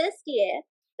first year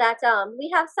that we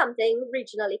have something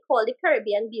regionally called the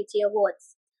Caribbean Beauty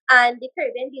Awards. And the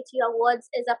Caribbean Beauty Awards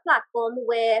is a platform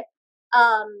where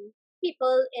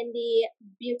people in the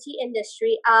beauty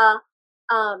industry are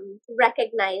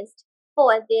recognized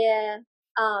for their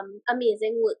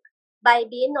amazing work by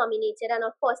being nominated. And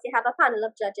of course, they have a panel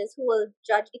of judges who will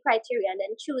judge the criteria and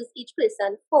then choose each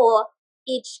person for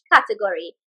each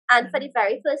category. And for the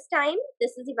very first time,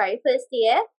 this is the very first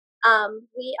year,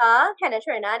 Henna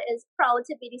Trinidad is proud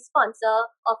to be the sponsor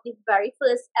of the very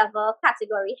first ever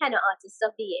category Henna Artist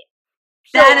of the Year.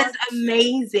 That is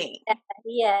amazing.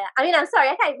 Yeah. I mean, I'm sorry,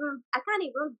 I can't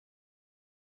even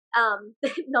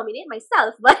nominate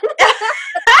myself, but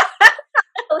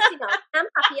I'm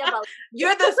happy about it.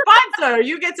 You're the sponsor.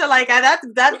 You get to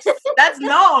that's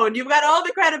known. You've got all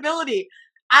the credibility.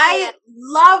 I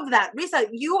love that. Risa,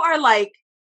 you are like,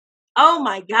 oh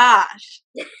my gosh.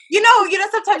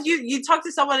 Sometimes you talk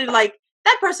to someone and like,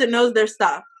 that person knows their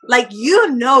stuff. Like,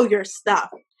 your stuff.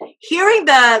 Hearing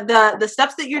the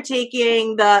steps that you're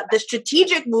taking, the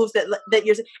strategic moves that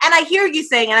you're, and I hear you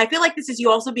saying, and I feel like this is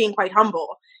you also being quite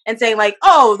humble and saying like,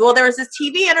 oh, well, there was this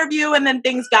TV interview and then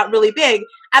things got really big.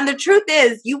 And the truth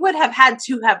is, you would have had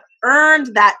to have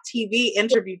earned that TV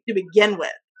interview to begin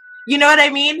with. You know what I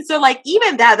mean? So like,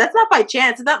 even that's not by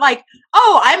chance. It's not like,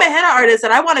 oh, I'm a henna artist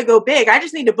and I want to go big. I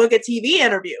just need to book a TV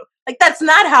interview. Like, that's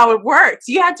not how it works.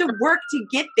 You had to work to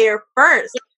get there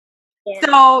first. Yeah.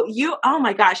 So oh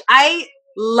my gosh, I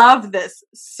love this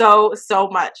so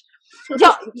much.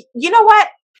 So, you know what?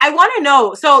 I want to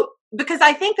know. So, because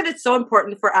I think that it's so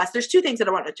important for us. There's two things that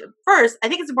I want to do. First, I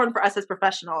think it's important for us as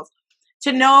professionals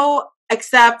to know,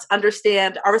 accept,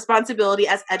 understand our responsibility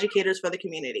as educators for the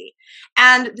community.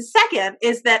 And the second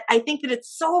is that I think that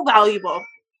it's so valuable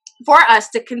for us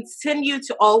to continue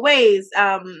to always,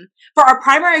 for our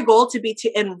primary goal to be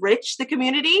to enrich the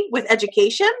community with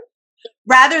education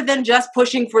rather than just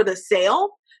pushing for the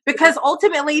sale. Because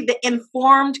ultimately, the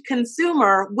informed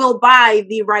consumer will buy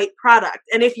the right product.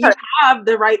 And if you have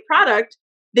the right product,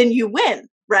 then you win,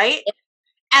 right?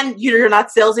 And you're not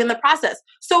salesy in the process.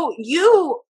 So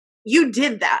you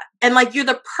did that. And like, you're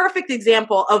the perfect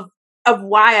example of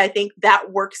why I think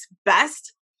that works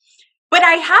best. But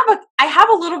I have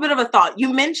a little bit of a thought.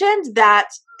 You mentioned that,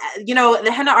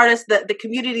 the henna artists, the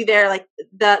community there, like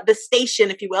the station,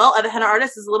 if you will, of the henna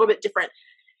artists is a little bit different.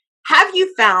 Have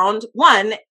you found,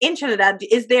 one, in Trinidad,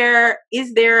 is there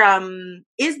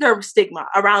stigma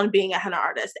around being a henna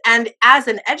artist? And as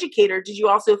an educator, did you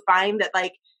also find that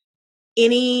like so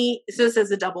this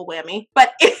is a double whammy,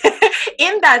 but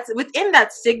within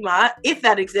that stigma, if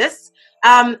that exists,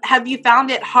 have you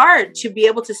found it hard to be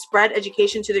able to spread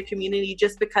education to the community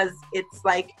just because it's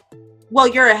like, well,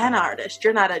 you're a henna artist,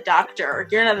 you're not a doctor,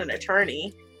 you're not an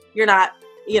attorney, you're not,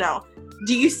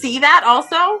 do you see that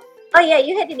also? Oh yeah,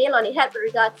 you hit the nail on the head with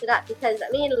regards to that, because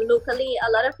I mean, locally,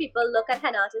 a lot of people look at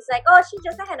henna artists like, oh, she's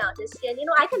just a henna artist, and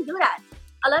I can do that.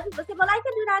 A lot of people say, well, I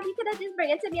can do that, you could have just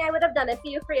bring it to me, I would have done it for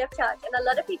you free of charge. And a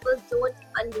lot of people don't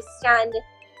understand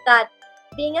that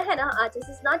being a henna artist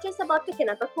is not just about picking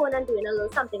up a cone and doing a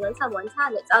little something on someone's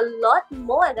hand. It's a lot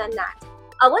more than that.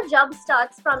 Our job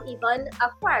starts from even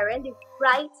acquiring the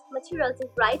right materials, the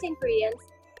right ingredients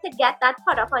to get that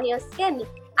product on your skin.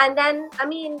 And then, I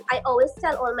mean, I always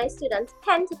tell all my students,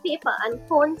 pen to paper and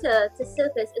cone to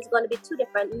surface is going to be two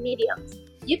different mediums.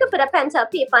 You can put a pen to a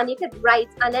paper and you could write,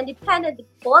 and then the pen and the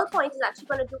ballpoint is actually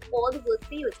going to do all the work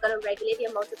for you. It's going to regulate the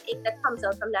amount of ink that comes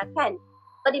out from that pen.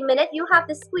 But the minute you have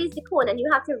to squeeze the cone and you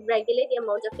have to regulate the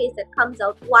amount of paste that comes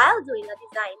out while doing a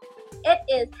design, it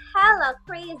is hella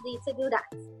crazy to do that,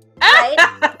 right?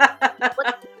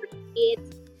 But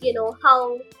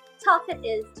how tough it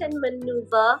is to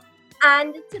maneuver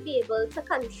and to be able to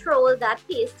control that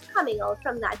paste coming out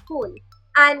from that cone.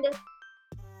 And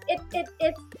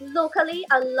it's locally,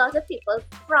 a lot of people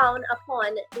frown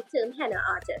upon the term henna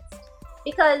artist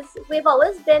because we've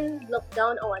always been looked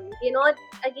down on.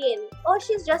 Again, oh,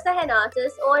 she's just a henna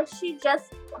artist, or she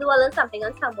just do a little something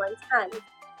on someone's hand.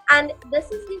 And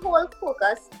this is the whole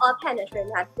focus of Henna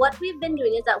Trinidad. What we've been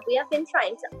doing is that we have been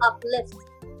trying to uplift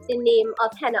the name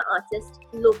of henna artists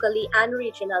locally and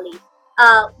regionally.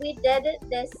 We did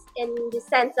this in the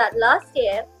sense that last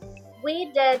year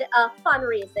we did a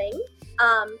fundraising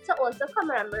to also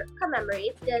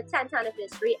commemorate the 10th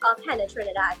anniversary of Henna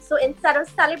Trinidad. So instead of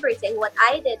celebrating, what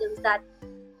I did was that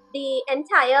the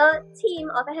entire team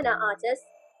of henna artists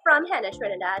from Henna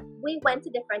Trinidad, we went to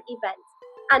different events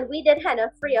and we did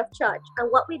henna free of charge.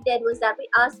 And what we did was that we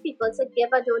asked people to give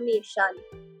a donation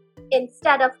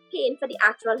instead of paying for the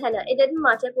actual henna. It didn't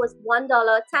matter if it was $1,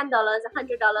 $10,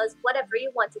 $100, whatever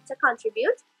you wanted to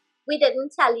contribute. We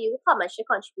didn't tell you how much to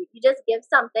contribute. You just give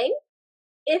something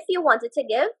if you wanted to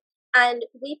give. And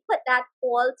we put that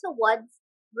all towards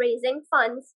raising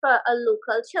funds for a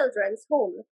local children's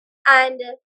home. And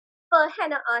for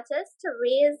henna artists to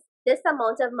raise this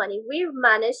amount of money, we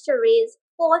managed to raise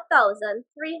 $4,350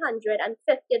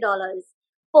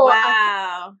 for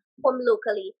wow. a home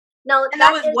locally. Now, and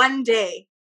that was one day.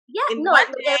 Yeah, in no,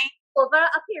 one day? Over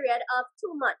a period of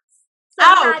 2 months. So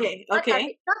okay.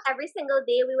 Not every single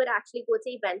day we would actually go to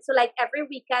events. So like every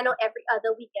weekend or every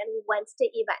other weekend we went to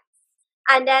events.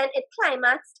 And then it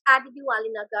climaxed at the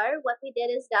Diwali Nagar. What we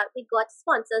did is that we got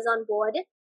sponsors on board.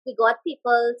 We got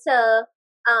people to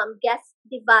guess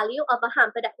the value of a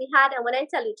hamper that we had. And when I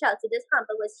tell you, Chelsea, this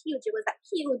hamper was huge. It was like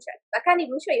huge. I can't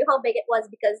even show you how big it was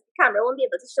because the camera won't be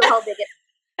able to show how big it is.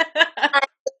 And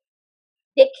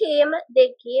they came,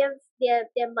 they gave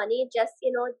their money just,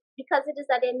 because it is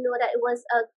that they know that it was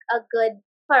a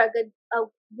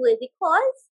worthy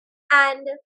cause. And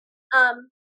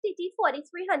 $4,300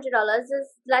 is,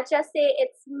 let's just say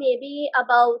it's maybe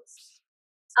about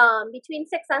between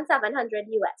 $600 and $700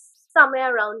 US, somewhere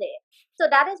around there. So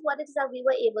that is what it is that we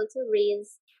were able to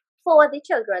raise for the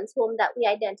children's home that we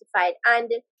identified.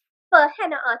 And for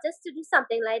henna artists to do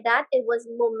something like that, it was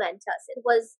momentous. It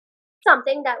was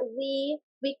something that we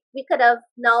could have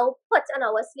now put on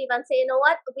our sleeve and say, you know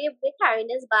what, we're carrying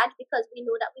this badge because we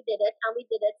know that we did it, and we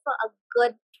did it for a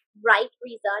good, right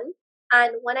reason.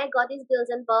 And when I got these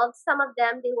girls involved, some of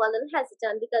them, they were a little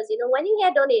hesitant because, when you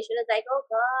hear donation, it's like, oh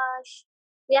gosh,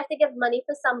 we have to give money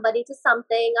for somebody to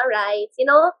something, all right,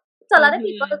 So a lot of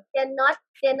people, they're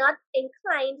not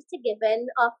inclined to give in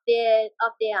of their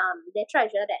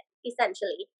treasure then,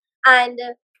 essentially. And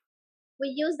we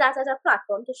use that as a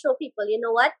platform to show people, you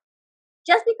know what?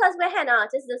 Just because we're henna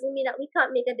artists doesn't mean that we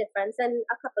can't make a difference in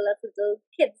a couple of little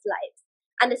kids' lives.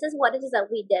 And this is what it is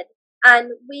that we did.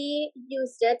 And we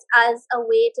used it as a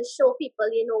way to show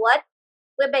people, you know what?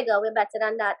 We're bigger, we're better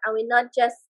than that. And we're not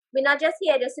just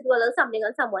here just to do a little something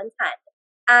on someone's hand.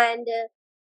 And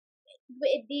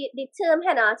the term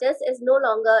henna artist is no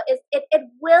longer, it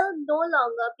will no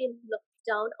longer be looked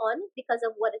down on because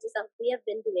of what it is that we have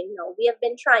been doing now. We have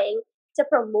been trying to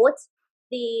promote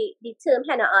the term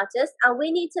henna artist, and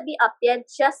we need to be up there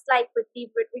just like with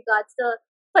regards to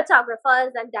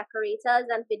photographers and decorators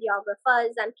and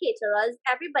videographers and caterers.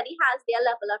 Everybody has their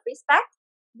level of respect.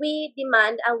 We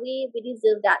demand and we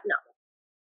deserve that now.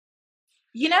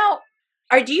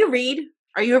 Do you read?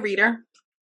 Are you a reader?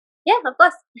 Yeah, of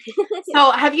course.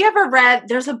 So have you ever read,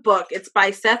 there's a book, it's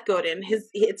by Seth Godin.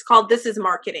 It's called This Is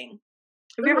Marketing.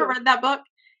 Have you ever read that book?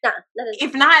 No.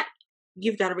 If not,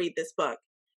 you've got to read this book.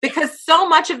 Because so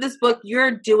much of this book you're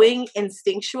doing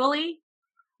instinctually.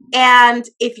 And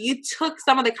if you took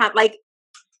some of the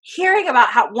hearing about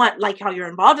how you're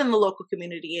involved in the local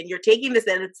community and you're taking this,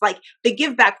 and it's like the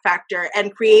give back factor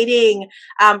and creating,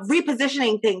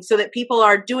 repositioning things so that people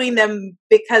are doing them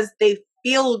because they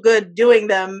feel good doing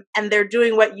them and they're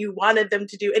doing what you wanted them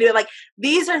to do. Anyway,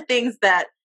 these are things that,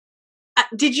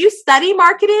 did you study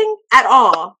marketing at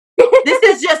all? This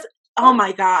is just, oh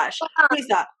my gosh.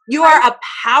 Lisa, you are a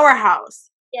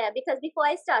powerhouse. Yeah, because before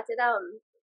I started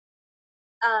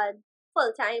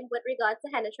full-time with regards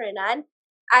to Henna Trinidad,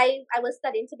 I was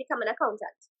studying to become an accountant.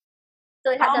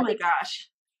 So it had oh my gosh.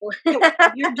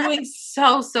 You're doing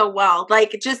so well.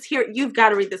 Just here, you've got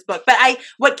to read this book. But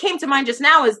what came to mind just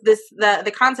now is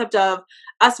the concept of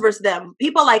us versus them.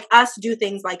 People like us do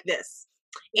things like this.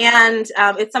 And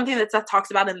it's something that Seth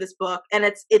talks about in this book, and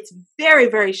it's very,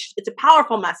 very, it's a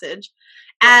powerful message.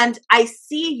 And I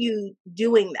see you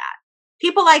doing that.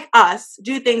 People like us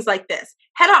do things like this.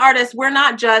 Henna artists, we're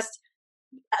not just,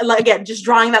 again, just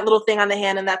drawing that little thing on the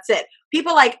hand and that's it.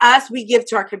 People like us, we give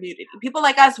to our community. People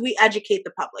like us, we educate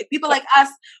the public. People like us,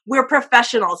 we're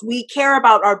professionals. We care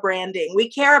about our branding. We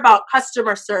care about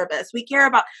customer service. We care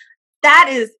about, that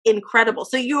is incredible.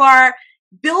 So you are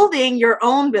building your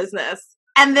own business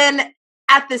and then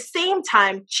at the same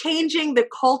time changing the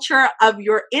culture of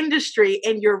your industry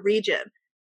in your region.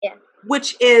 Yeah.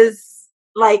 Which is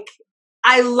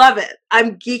I love it.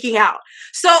 I'm geeking out.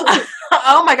 So,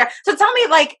 oh my God. So tell me,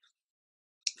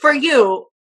 for you,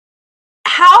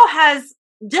 how has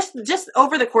just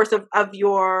over the course of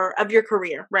your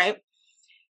career, right?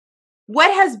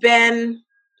 what has been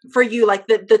for you, like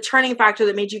the turning factor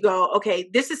that made you go, okay,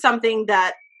 this is something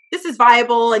that this is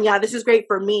viable, and yeah, this is great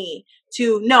for me,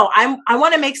 to no, I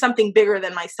want to make something bigger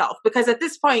than myself, because at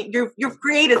this point you've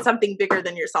created something bigger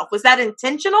than yourself. Was that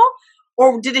intentional,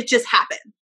 or did it just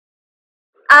happen?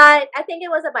 I think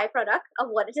it was a byproduct of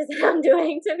what it is that I'm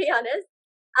doing, to be honest.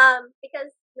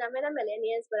 Because never in a million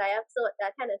years would I have thought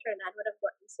that Hannah Trinidad would have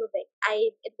gotten so big.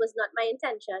 It was not my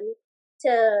intention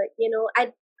to,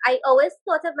 I always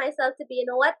thought of myself to be,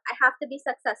 I have to be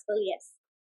successful, yes.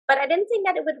 But I didn't think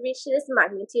that it would reach this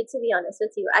magnitude, to be honest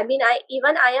with you. I mean, I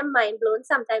am mind blown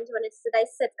sometimes when it's that I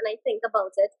sit and I think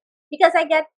about it, because I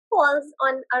get calls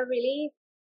on a really,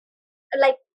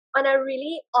 like, on a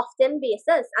really often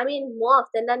basis. I mean, more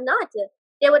often than not.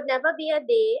 There would never be a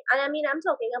day, and I mean, I'm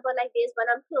talking about like days when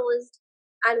I'm closed,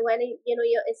 and when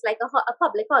it's like a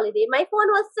public holiday. My phone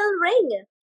will still ring,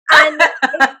 and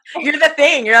you're the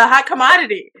thing. You're a hot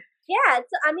commodity. Yeah.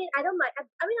 So I mean, I don't mind.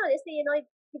 I mean, honestly,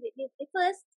 the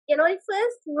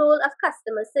first rule of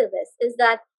customer service is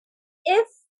that if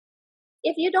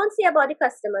you don't see about the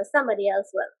customer, somebody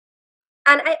else will.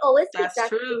 And I always keep That's that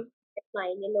true. in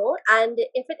mind, and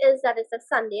if it is that it's a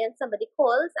Sunday and somebody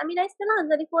calls, I mean, I still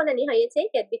answer the phone anyhow you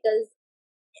take it, because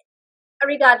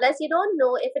regardless, you don't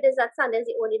know if it is that Sunday is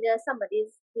the only day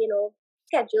somebody's,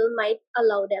 schedule might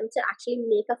allow them to actually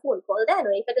make a phone call then,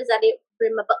 or if it is that they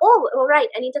remember, oh right,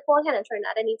 I need to call Hannah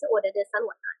Trinidad, I need to order this and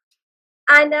whatnot.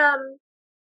 And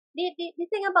the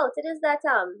thing about it is that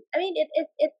I mean,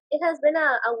 it has been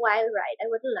a wild ride. I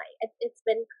wouldn't lie. It's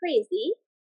been crazy,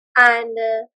 and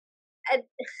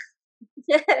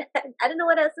I don't know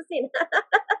what else to say.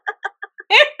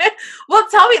 Well,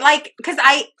 tell me, like, because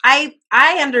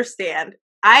I understand.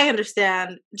 I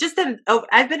understand.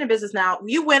 I've been in business now.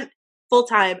 You went full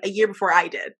time a year before I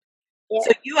did. Yeah.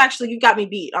 So you got me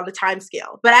beat on the time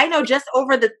scale. But I know just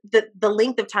over the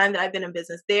length of time that I've been in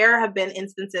business, there have been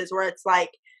instances where it's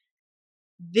like,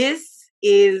 this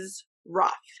is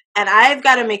rough, and I've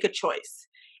got to make a choice.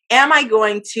 Am I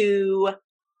going to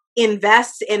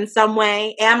invest in some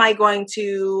way? Am I going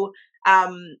to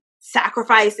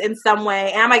sacrifice in some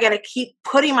way? Am I going to keep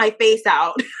putting my face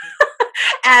out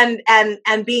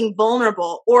and being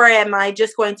vulnerable, or am I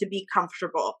just going to be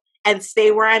comfortable and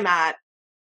stay where I'm at?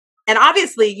 And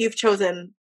obviously you've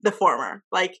chosen the former.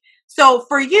 Like, so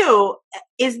for you,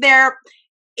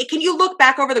 can you look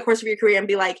back over the course of your career and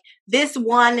be like, this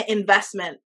one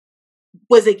investment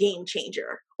was a game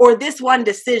changer, or this one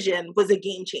decision was a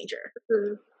game changer?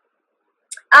 Mm-hmm.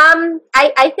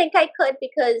 I think I could,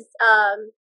 because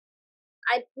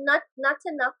I not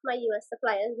to knock my US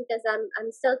suppliers, because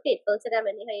I'm still faithful to them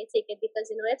anyhow you take it, because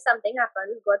if something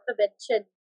happens, God forbid, should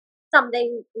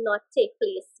something not take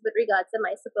place with regards to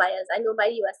my suppliers, I know my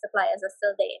US suppliers are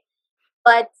still there.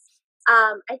 But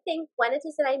I think when it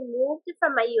is that I moved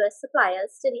from my US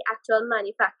suppliers to the actual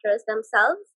manufacturers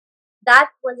themselves,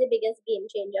 that was the biggest game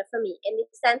changer for me, in the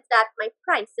sense that my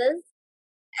prices,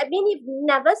 I mean, you've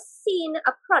never seen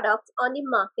a product on the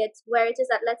market where it is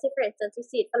that, let's say, for instance, you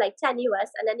see it for like 10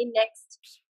 US, and then the next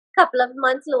couple of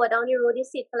months lower down the road, you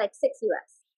see it for like 6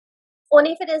 US.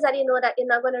 Only if it is that you know that you're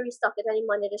not going to restock it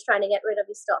anymore, you're just trying to get rid of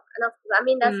the stock. And I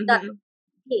mean, that's the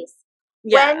case.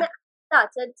 Yeah. When I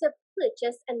started to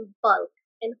purchase in bulk,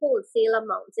 in wholesale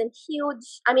amounts, in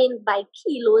huge, I mean, by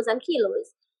kilos and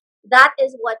kilos, that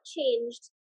is what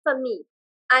changed for me.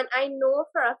 And I know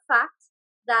for a fact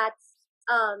that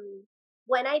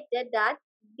when I did that,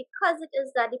 because it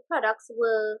is that the products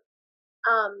were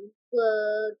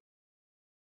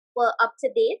up to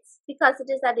date, because it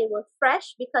is that they were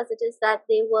fresh, because it is that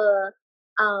they were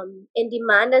in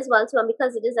demand as well too, and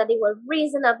because it is that they were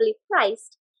reasonably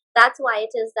priced. That's why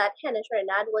it is that Henna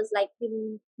Trinidad was like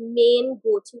the main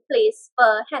go-to place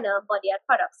for henna body art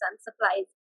products and supplies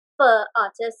for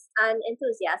artists and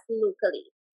enthusiasts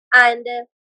locally. And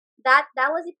that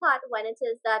was the part when it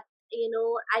is that I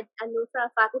know for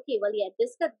a fact, okay, well, yeah,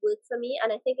 this could work for me,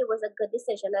 and I think it was a good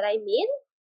decision that I made.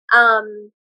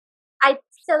 I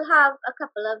still have a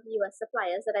couple of US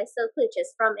suppliers that I still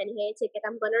purchase from anyhow I take it.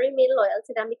 I'm going to remain loyal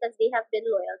to them because they have been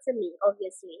loyal to me,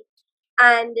 obviously.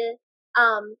 And,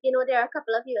 there are a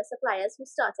couple of US suppliers who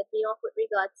started me off with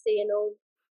regards to,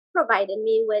 providing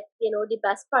me with, the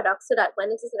best products, so that when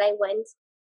it is that I went,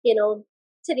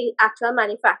 to the actual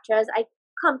manufacturers, I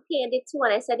compared it to,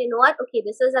 and I said, you know what, okay,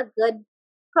 this is a good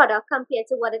product compared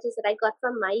to what it is that I got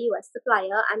from my US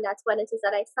supplier, and that's when it is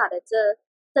that I started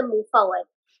to move forward.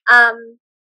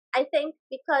 I think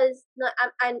because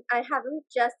I haven't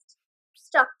just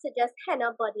stuck to just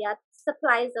henna body art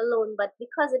supplies alone, but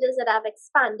because it is that I've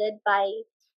expanded by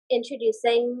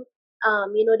introducing,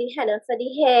 the henna for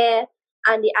the hair,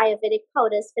 and the Ayurvedic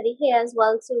powders for the hair as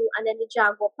well too, and then the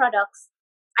Jaguar products.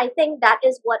 I think that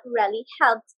is what really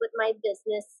helped with my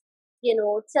business,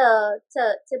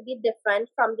 to be different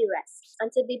from the rest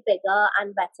and to be bigger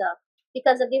and better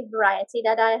because of the variety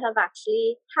that I have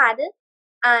actually had.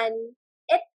 And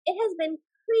it has been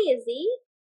crazy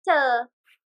to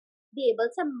be able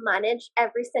to manage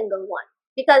every single one.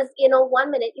 Because,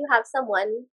 1 minute you have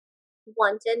someone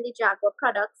wanting the Jaguar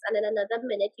products, and then another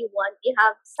minute you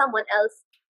have someone else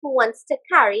who wants to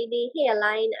carry the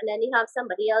hairline, and then you have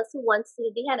somebody else who wants to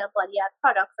do the henna body art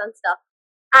products and stuff.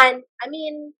 And I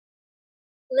mean,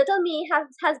 little me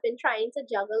has been trying to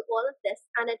juggle all of this,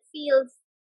 and it feels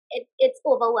it's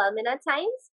overwhelming at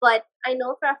times. But I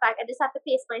know for a fact I just have to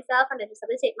pace myself, and I just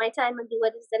have to take my time and do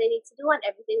what it is that I need to do, and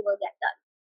everything will get done.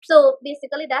 So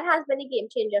basically, that has been a game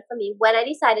changer for me. When I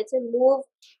decided to move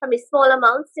from the small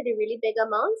amounts to the really big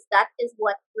amounts, that is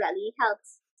what really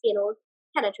helps,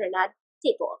 Henna Trinidad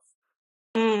take off.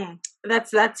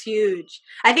 That's huge.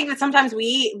 I think that sometimes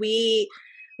we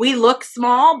look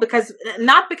small because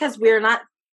we're not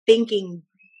thinking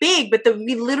big, but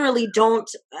we literally don't.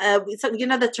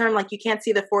 The term, like, you can't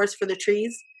see the forest for the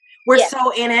trees. We're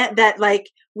so in it that, like,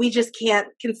 we just can't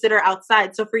consider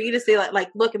outside. So for you to say,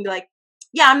 like look and be like,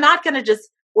 yeah, I'm not gonna just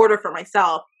order for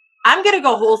myself. I'm gonna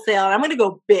go wholesale and I'm gonna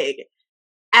go big.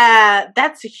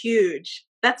 That's huge.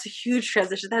 That's a huge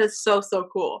transition. That is so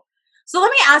cool. So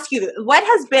let me ask you, what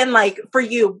has been, like, for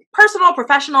you, personal,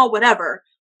 professional, whatever,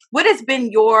 what has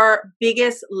been your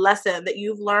biggest lesson that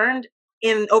you've learned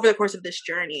over the course of this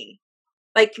journey?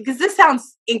 Like, because this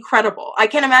sounds incredible. I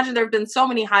can't imagine there have been so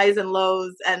many highs and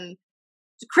lows and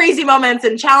crazy moments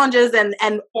and challenges and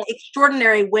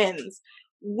extraordinary wins.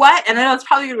 And I know it's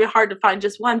probably going to be hard to find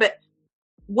just one, but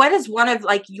what is one of,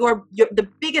 like, the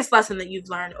biggest lesson that you've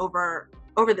learned over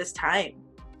this time?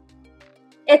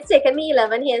 It's taken me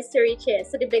 11 years to reach here,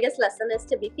 so the biggest lesson is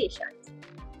to be patient.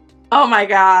 Oh my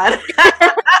God.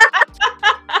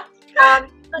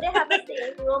 So they have a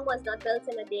saying, Rome was not built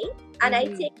in a day, and I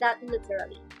take that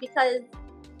literally, because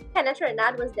Henna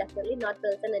Trinidad was definitely not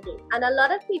built in a day. And a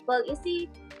lot of people, you see,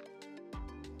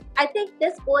 I think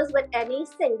this goes with any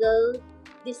single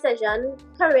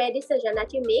career decision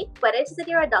that you make, whether it's that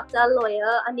you're a doctor, a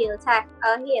lawyer, a nail tech,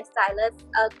 a hairstylist,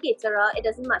 a caterer, it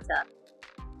doesn't matter.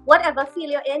 Whatever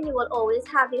field you're in, you will always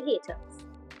have your haters.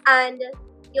 And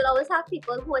you'll always have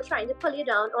people who are trying to pull you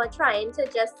down or trying to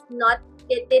just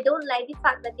they don't like the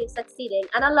fact that you're succeeding.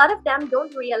 And a lot of them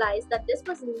don't realize that this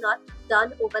was not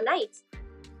done overnight,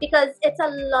 because it's a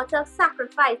lot of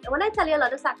sacrifice. And when I tell you a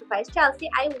lot of sacrifice, Chelsea,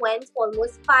 I went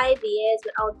almost 5 years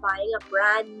without buying a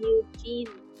brand new jean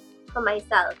for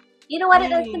myself. You know what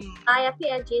it is to buy a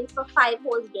pair of jeans for 5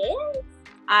 whole years?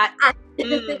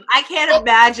 I can't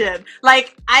imagine.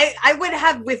 Like, I would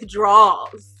have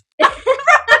withdrawals.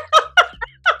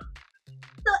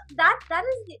 So that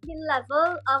is the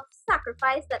level of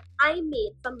sacrifice that I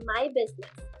made for my business.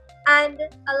 And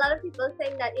a lot of people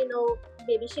think that,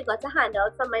 maybe she got a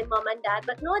handout from my mom and dad,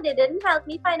 but no, they didn't help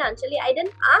me financially. I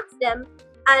didn't ask them.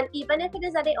 And even if it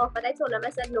is that they offered, I told them, I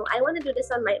said, no, I want to do this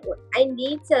on my own. I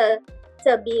need to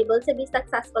be able to be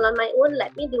successful on my own.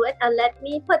 Let me do it, and let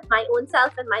me put my own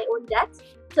self in my own debt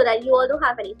so that you all don't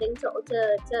have anything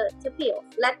to pay off.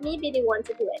 Let me be the one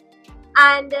to do it.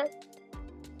 And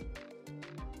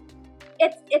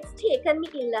it's taken me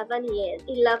 11 years,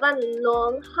 11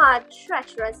 long, hard,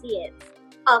 treacherous years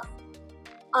of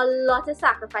a lot of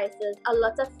sacrifices, a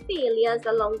lot of failures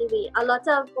along the way, a lot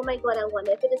of, oh my God, I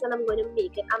wonder if it is and I'm going to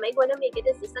make it. Am I going to make it?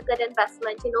 Is this a good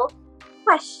investment?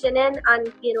 Questioning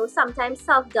and, sometimes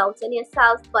self-doubting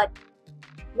yourself. But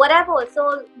what I've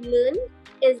also learned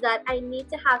is that I need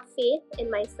to have faith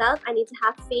in myself. I need to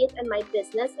have faith in my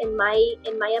business, in my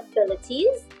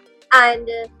abilities. And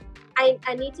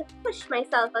I need to push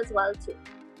myself as well too.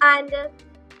 And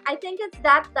I think it's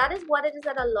that is what it is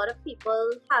that a lot of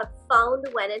people have found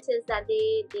when it is that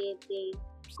they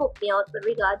scope me out with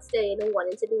regards to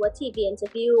wanting to do a TV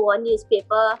interview or a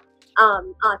newspaper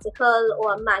article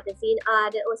or a magazine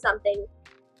ad or something.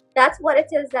 That's what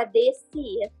it is that they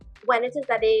see when it is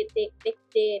that they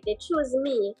choose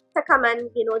me to come and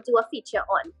do a feature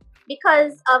on,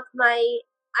 because of my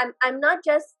I'm not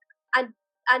just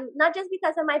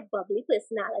because of my bubbly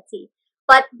personality,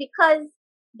 but because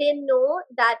they know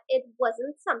that it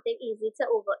wasn't something easy to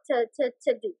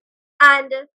do.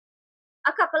 And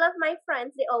a couple of my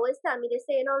friends, they always tell me, they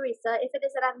say, Risa, if it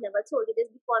is that I've never told you this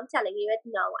before, I'm telling you it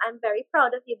now. I'm very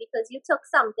proud of you, because you took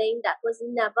something that was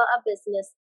never a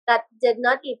business, that did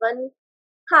not even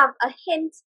have a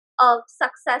hint of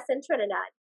success in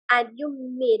Trinidad, and you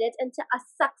made it into a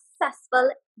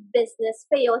successful business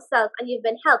for yourself, and you've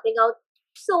been helping out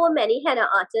so many henna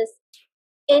artists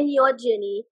in your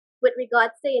journey with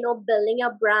regards to building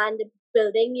your brand,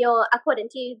 building your according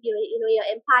to your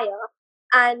empire,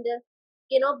 and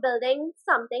building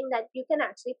something that you can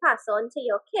actually pass on to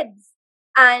your kids.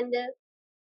 And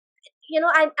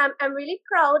I'm really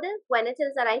proud when it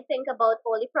is that I think about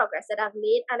all the progress that I've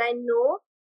made, and I know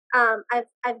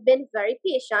I've been very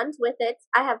patient with it.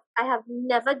 I have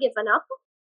never given up,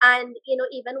 and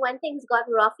even when things got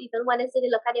rough, even when it's you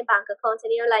look at your bank account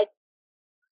and you're like,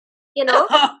 you know,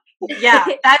 yeah,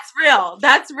 that's real.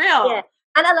 That's real. yeah.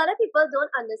 And a lot of people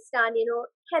don't understand,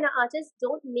 henna artists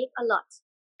don't make a lot,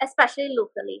 especially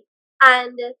locally.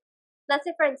 And let's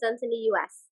say, for instance, in the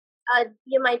US,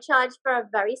 you might charge for a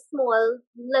very small,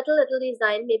 little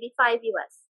design, maybe 5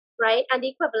 US, right? And the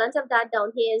equivalent of that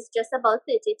down here is just about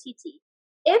 30 TT.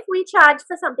 If we charge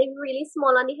for something really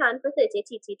small on the hand for 30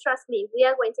 TT, trust me, we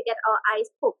are going to get our eyes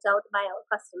poked out by our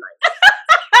customers.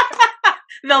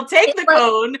 They'll take the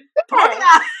cone, poke it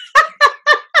out.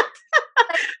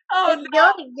 Oh,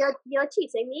 no. You're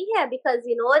cheating me here, because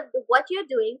what you're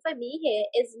doing for me here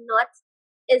is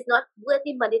not worth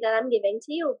the money that I'm giving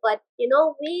to you. But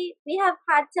we have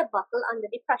had to buckle under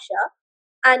the pressure,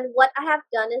 and what I have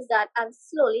done is that I've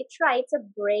slowly tried to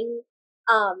bring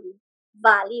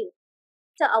value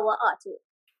to our artwork,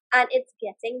 and it's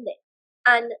getting there.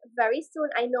 And very soon,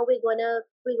 I know we're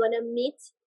gonna meet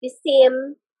the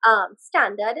same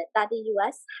standard that the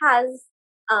US has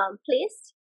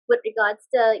placed with regards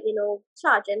to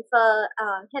charging for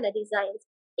henna designs.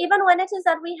 Even when it is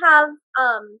that we have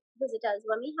visitors,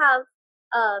 when we have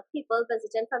people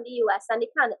visiting from the US and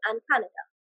Canada,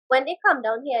 when they come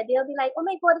down here, they'll be like, "Oh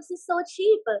my God, this is so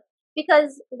cheap!"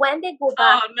 Because when they go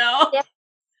back, oh no,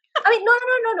 I mean,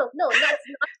 no,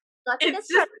 not to it's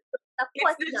this. just Of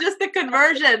course it's not. just the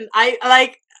conversion. I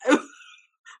like,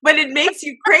 but it makes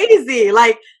you crazy.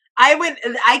 Like I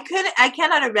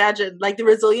cannot imagine like the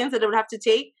resilience that it would have to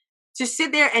take to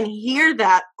sit there and hear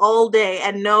that all day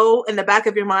and know in the back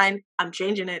of your mind, I'm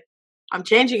changing it. I'm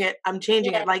changing it. I'm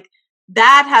changing Yeah. it. Like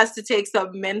that has to take some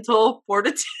mental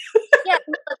fortitude. Yeah,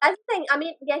 no, that's the thing. I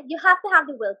mean, yeah, you have to have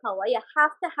the willpower. You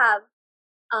have to have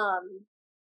um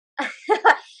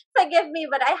forgive me,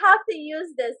 but I have to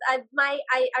use this. I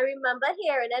remember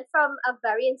hearing it from a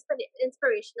very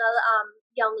inspirational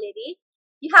young lady.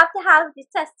 You have to have the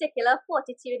testicular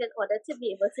fortitude in order to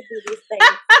be able to do these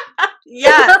things.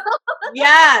 Yes.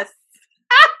 Yes.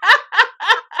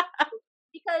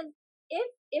 Because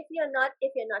if you're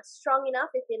not strong enough,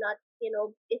 if you're not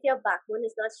if your backbone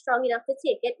is not strong enough to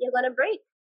take it, you're gonna break.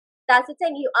 That's the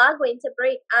thing. You are going to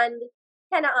break. And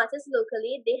henna artists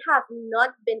locally, they have not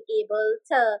been able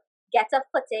to get a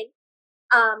footing.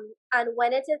 And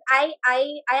when it is, I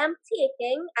am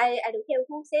taking, I don't care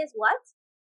who says what,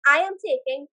 I am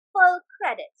taking full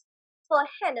credit for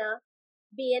henna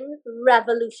being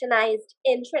revolutionized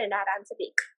in Trinidad and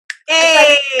Tobago.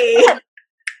 Hey.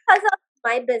 Because of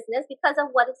my business, because of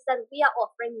what it is that we are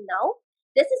offering now,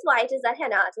 this is why it is that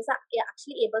henna artists are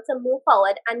actually able to move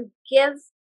forward and give,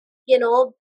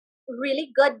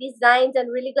 really good designs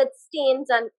and really good stains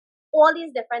and all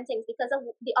these different things, because of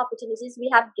the opportunities we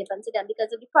have given to them,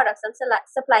 because of the products and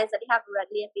supplies that they have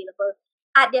readily available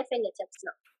at their fingertips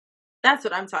now. That's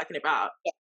what I'm talking about.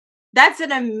 Yeah. That's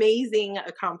an amazing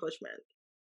accomplishment.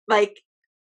 Like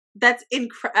that's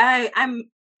I'm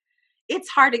it's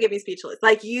hard to get me speechless.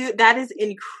 Like that is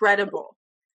incredible.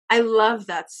 I love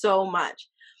that so much.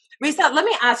 Risa, let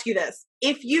me ask you this.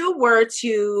 If you were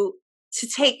to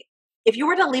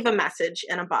leave a message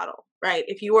in a bottle, right?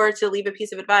 If you were to leave a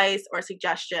piece of advice or a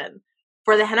suggestion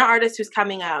for the henna artist who's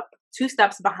coming up 2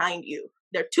 steps behind you,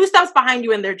 they're 2 steps behind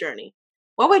you in their journey,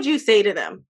 what would you say to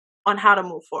them on how to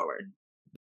move forward?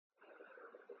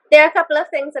 There are a couple of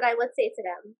things that I would say to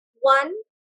them. One,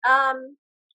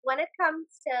 when it comes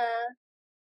to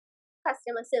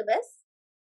customer service,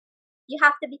 you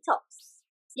have to be tops.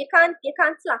 You can't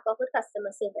slack off with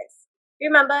customer service.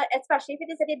 Remember, especially if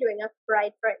it is that you're doing a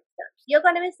bride, for instance, you're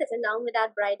going to be sitting down with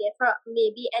that bride there for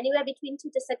maybe anywhere between 2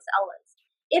 to 6 hours.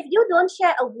 If you don't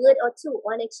share a word or two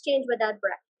or an exchange with that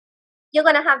bride, you're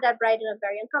going to have that bride in a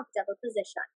very uncomfortable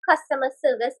position. Customer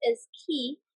service is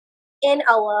key in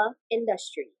our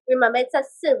industry. Remember, it's a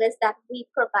service that we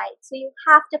provide. So you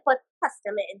have to put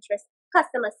customer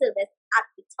service at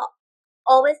the top.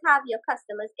 Always have your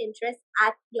customer's interest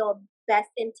at your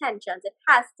best intentions. It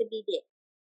has to be there.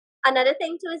 Another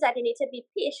thing too is that you need to be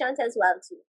patient as well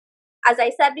too. As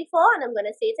I said before, and I'm going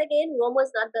to say it again, Rome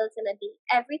was not built in a day.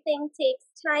 Everything takes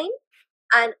time,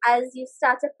 and as you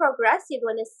start to progress, you're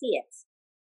going to see it.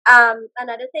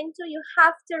 Another thing too, you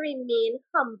have to remain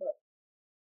humble.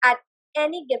 At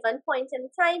any given point in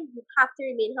time, you have to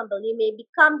remain humble. You may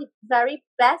become the very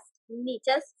best,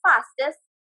 neatest, fastest,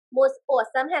 most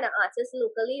awesome henna artist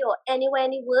locally or anywhere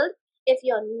in the world. If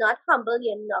you're not humble,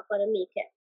 you're not going to make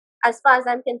it. As far as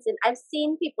I'm concerned, I've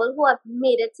seen people who have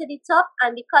made it to the top,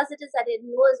 and because it is that their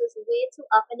nose was way too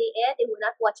up in the air, they were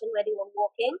not watching where they were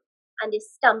walking, and they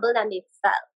stumbled and they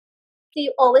fell. So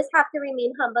you always have to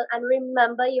remain humble and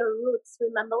remember your roots.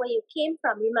 Remember where you came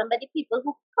from. Remember the people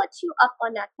who put you up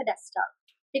on that pedestal.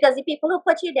 Because the people who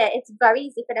put you there, it's very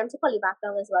easy for them to pull you back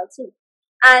down as well too.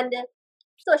 And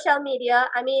social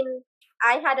media, I mean,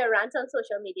 I had a rant on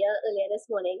social media earlier this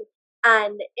morning,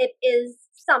 and it is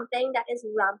something that is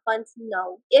rampant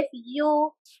now. If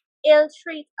you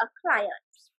ill-treat a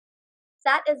client,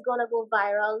 that is going to go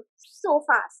viral so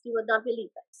fast, you would not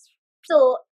believe it.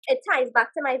 So it ties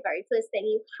back to my very first thing.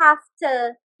 You have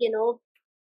to, your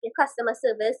customer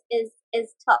service is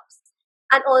tops.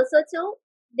 And also too,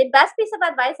 the best piece of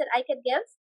advice that I could give,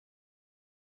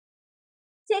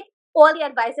 take all the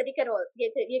advice that you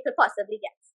could possibly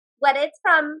get. Whether it's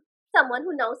from someone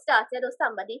who now started or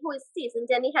somebody who is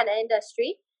seasoned in the henna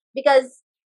industry, because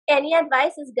any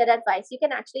advice is good advice. You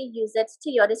can actually use it to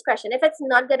your discretion. If it's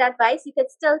not good advice, you could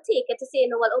still take it to say,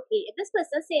 okay, if this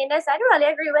person's saying this, I don't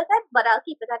really agree with it, but I'll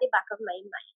keep it at the back of my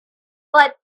mind.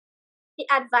 But the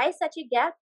advice that you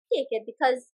get, take it,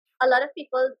 because a lot of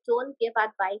people don't give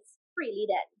advice freely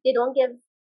then. They don't give,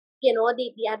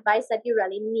 the advice that you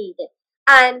really need.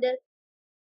 And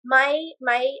my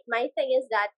thing is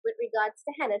that with regards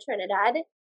to Henna Trinidad,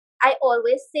 I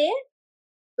always say,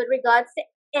 with regards to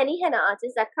any henna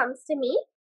artist that comes to me,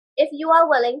 if you are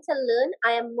willing to learn,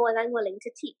 I am more than willing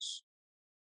to teach.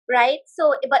 Right?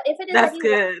 So, but if it is that's that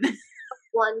you good.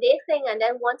 one day thing and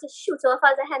then want to shoot off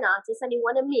as a henna artist and you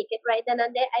want to make it right then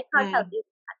and there, I can't help you with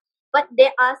that. But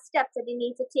there are steps that you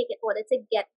need to take in order to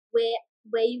get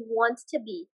where you want to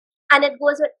be. And it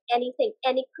goes with anything,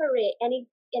 any career, any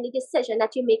decision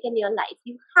that you make in your life.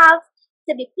 You have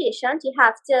to be patient. You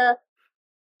have to,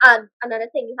 another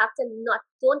thing, you have to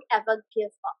don't ever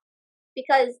give up.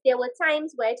 Because there were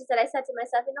times where I said to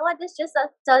myself, you know what, this just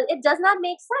it does not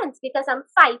make sense because I'm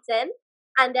fighting.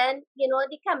 And then,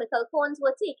 the chemical cones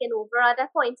were taken over at a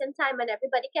point in time and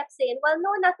everybody kept saying, well,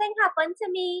 no, nothing happened to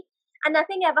me and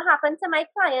nothing ever happened to my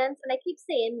clients. And I keep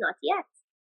saying, not yet,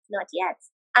 not yet.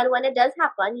 And when it does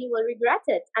happen, you will regret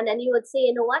it. And then you would say,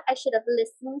 you know what, I should have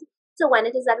listened to when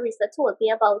it is that Risa told me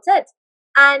about it.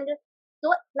 And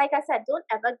like I said, don't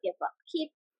ever give up.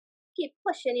 Keep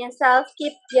pushing yourself,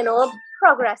 keep,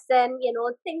 progressing,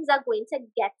 things are going to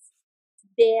get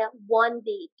there one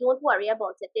day. Don't worry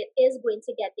about it. It is going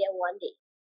to get there one day.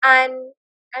 And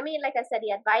I mean, like I said,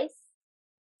 the advice,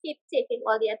 keep taking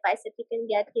all the advice that you can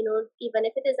get, even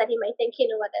if it is that you might think,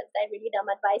 what is that really dumb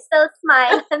advice, still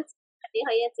smile and see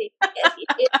how you take it.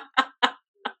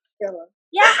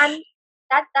 Yeah, and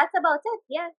that's about it.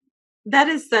 Yeah.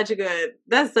 That's such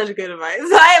good advice.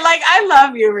 I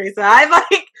love you, Risa.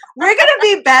 We're gonna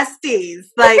be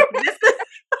besties. This is,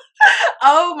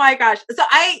 oh my gosh. So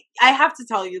I have to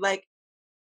tell you,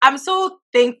 I'm so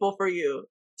thankful for you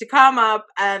to come up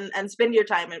and spend your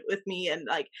time with me and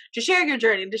to share your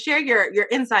journey, to share your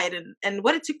insight and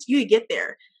what it took you to get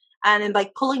there, and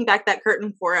pulling back that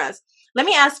curtain for us. Let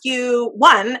me ask you,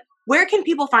 one, where can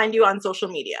people find you on social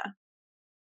media?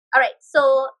 All right,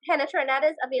 so Henna Trinidad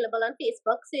is available on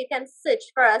Facebook, so you can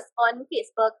search for us on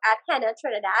Facebook at Henna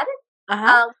Trinidad.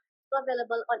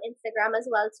 Available on Instagram as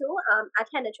well too, at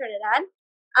Henna Trinidad.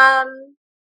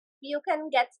 You can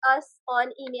get us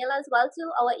on email as well too.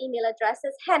 Our email address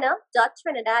is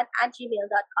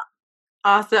henna.trinidad@gmail.com.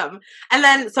 Awesome. And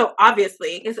then, so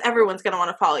obviously, because everyone's going to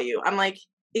want to follow you. I'm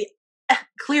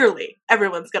clearly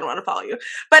everyone's going to want to follow you.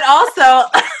 But also,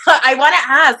 I want to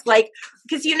ask,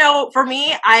 because, for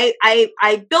me, I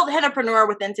built Hennapreneur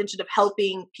with the intention of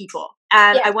helping people.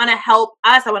 And I want to help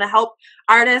us. I want to help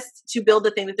artists to build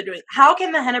the thing that they're doing. How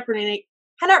can the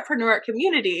Hennapreneur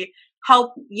community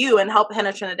help you and help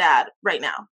Henna Trinidad right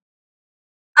now?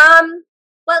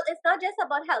 Well, it's not just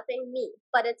about helping me,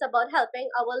 but it's about helping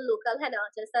our local henna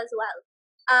artists as well.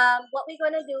 What we're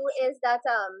going to do is that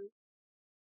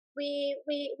we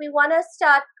want to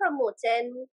start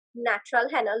promoting natural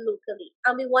henna locally,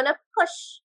 and we want to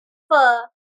push for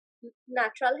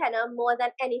natural henna more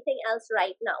than anything else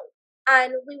right now.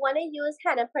 And we want to use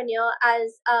Hennapreneur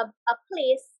as a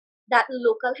place that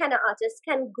local henna artists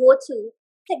can go to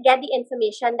get the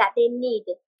information that they need,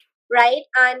 right?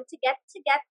 And to get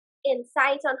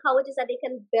insights on how it is that they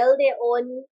can build their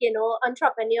own,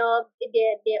 entrepreneur,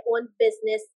 their own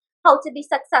business, how to be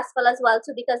successful as well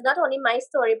too, because not only my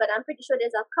story, but I'm pretty sure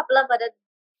there's a couple of other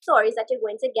stories that you're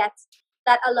going to get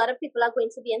that a lot of people are going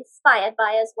to be inspired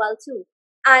by as well too.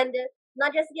 And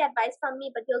not just the advice from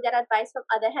me, but you'll get advice from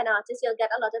other henna artists. You'll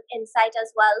get a lot of insight as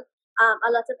well,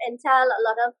 a lot of intel, a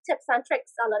lot of tips and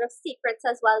tricks, a lot of secrets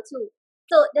as well too.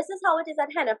 So this is how it is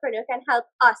that Hennapreneur can help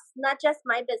us, not just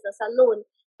my business alone,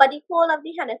 but the whole of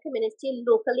the henna community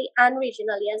locally and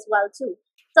regionally as well too.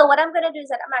 So what I'm going to do is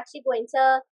that I'm actually going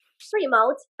to stream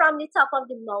out from the top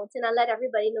of the mountain and let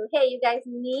everybody know, hey, you guys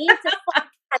need to follow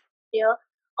Hennapreneur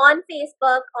on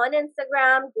Facebook, on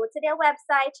Instagram, go to their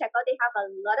website, check out, they have a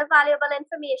lot of valuable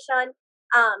information.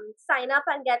 Sign up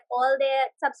and get all their,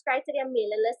 subscribe to their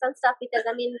mailing list and stuff, because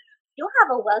I mean, you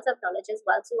have a wealth of knowledge as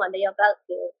well too under your belt,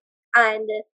 girl. And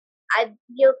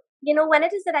you know, when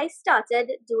it is that I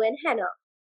started doing henna,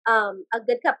 a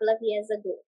good couple of years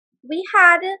ago, we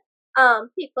had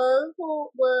people who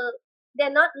were, they're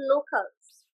not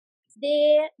locals,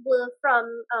 they were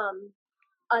from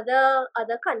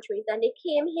other countries, and they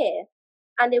came here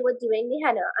and they were doing the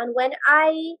henna. And when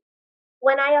I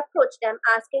approached them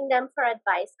asking them for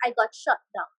advice, I got shut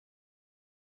down.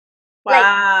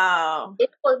 Wow. Like, they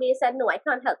told me, said, no, I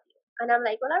can't help you. And I'm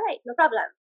like, well, all right, no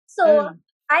problem. So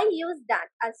I use that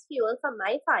as fuel for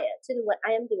my fire to do what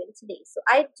I am doing today. So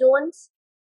I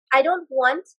don't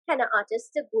want henna artists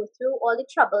to go through all the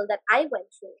trouble that I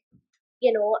went through,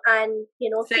 you know, and, you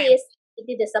know, Same. face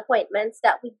the disappointments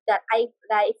that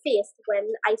I faced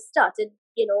when I started,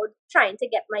 you know, trying to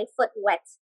get my foot wet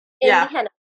in the henna.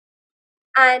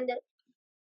 And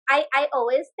I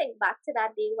always think back to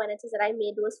that day when it is that I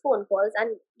made those phone calls.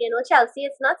 And, you know, Chelsea,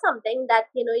 it's not something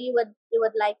that, you know, you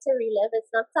would like to relive.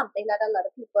 It's not something that a lot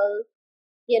of people,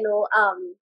 you know,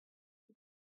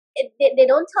 they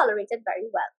don't tolerate it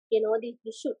very well. You know, they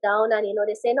shoot down and, you know,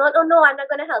 they say, no, I'm not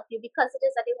going to help you, because it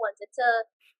is that they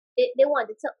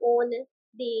wanted to own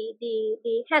the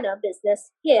henna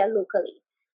business here locally.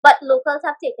 But locals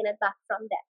have taken it back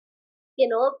from them, you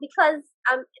know, because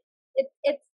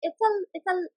it's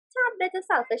a tad bit of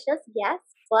selfishness, yes,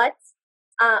 but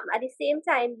at the same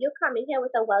time, you're coming here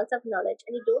with a wealth of knowledge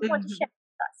and you don't want to share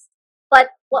with us. But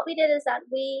what we did is that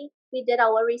we did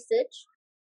our research,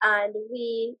 and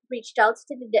we reached out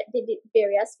to the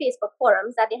various Facebook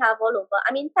forums that they have all over.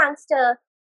 I mean, thanks to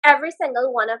every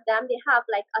single one of them, they have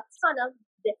like a ton of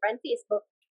different Facebook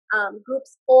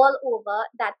groups all over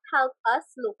that help us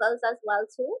locals as well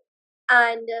too.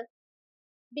 And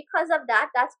because of that,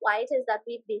 that's why it is that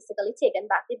we've basically taken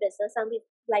back the business and we're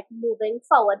like moving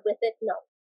forward with it now.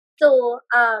 So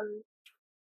I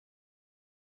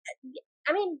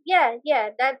mean,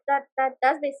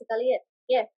 that's basically it.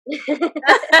 Yeah.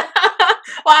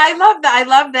 Well, I love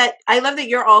that. I love that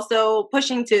you're also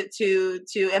pushing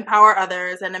to empower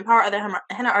others and empower other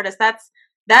henna artists.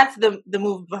 That's the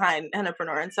move behind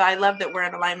Hennapreneur. And so I love that we're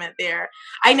in alignment there.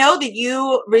 I know that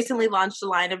you recently launched a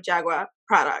line of Jagua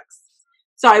products.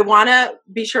 So I want to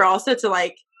be sure also to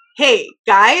like, hey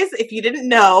guys, if you didn't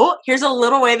know, here's a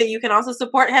little way that you can also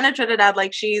support Henna Trinidad.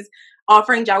 Like, she's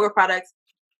offering Jagua products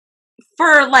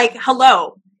for like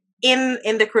hello in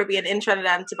the Caribbean, in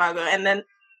Trinidad and Tobago, and then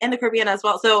in the Caribbean as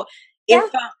well. So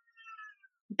if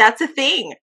that's a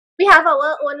thing. We have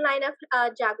our own line of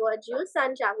Jagua juice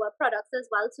and Jagua products as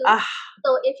well too.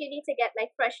 So if you need to get like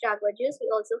fresh Jagua juice, we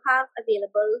also have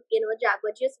available, you know,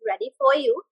 Jagua juice ready for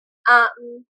you.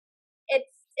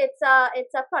 It's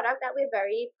a product that we're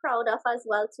very proud of as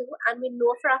well too, and we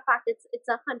know for a fact it's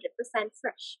 100%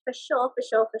 fresh, for sure.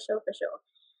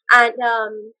 And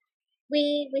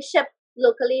we ship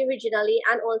locally, regionally,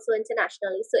 and also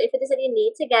internationally. So if it is that you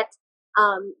need to get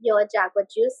your Jagua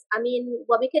juice, I mean,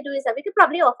 what we could do is that we could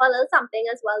probably offer a little something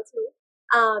as well too.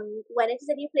 When it is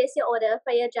that you place your order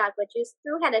for your Jagua juice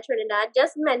through Henna Trinidad,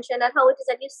 just mention that how it is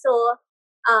that you saw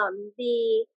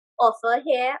the offer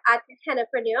here at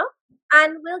Hennapreneur,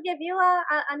 and we'll give you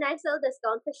a nice little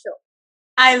discount for sure.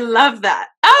 I love that.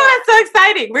 Oh, that's so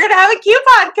exciting. We're going to have a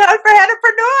coupon code for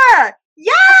Hennapreneur.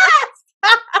 Yes!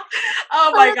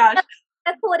 Oh my gosh.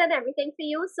 A code and everything for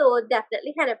you. So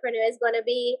definitely Hennapreneur is going to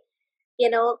be, you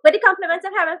know, with the compliments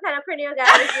of having Hennapreneur,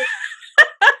 guys,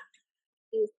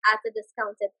 used at a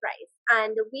discounted price.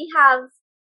 And we have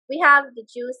the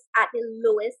juice at the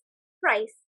lowest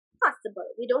price possible.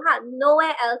 We don't have,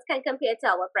 nowhere else can compare to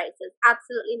our prices.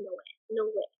 Absolutely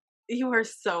nowhere. You are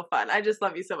so fun. I just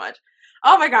love you so much.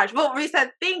 Oh my gosh. Well,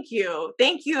 Risa, thank you.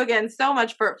 Thank you again so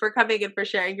much for coming and for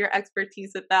sharing your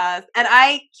expertise with us. And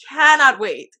I cannot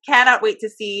wait to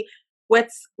see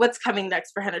what's coming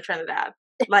next for Henna Trinidad.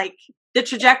 Like, the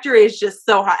trajectory is just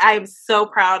so high. I am so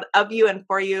proud of you and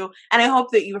for you. And I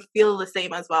hope that you feel the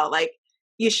same as well. Like,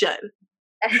 you should.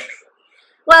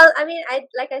 Well, I mean,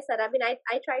 like I said, I mean, I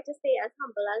try to stay as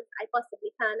humble as I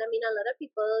possibly can. I mean, a lot of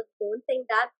people don't think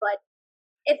that, but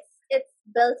it's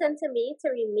built into me to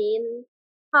remain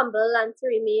humble and to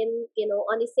remain,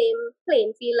 on the same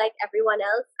playing field like everyone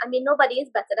else. I mean, nobody is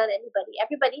better than anybody.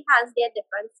 Everybody has their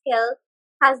different skill,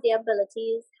 has their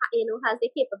abilities, has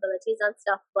their capabilities and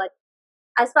stuff. But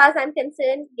as far as I'm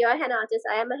concerned, you're a henna artist,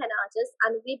 I am a henna artist,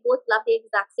 and we both love the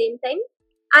exact same thing.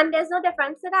 And there's no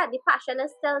difference to that. The passion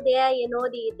is still there,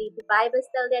 the vibe is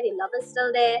still there, the love is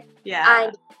still there.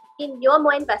 Yeah. And you're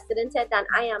more invested in it than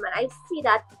I am, and I see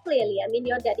that clearly. I mean,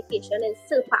 your dedication is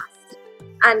surpassed.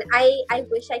 And I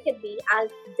wish I could be as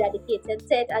dedicated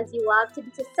to it as you are, to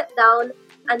sit down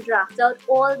and draft out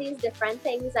all these different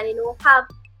things and, have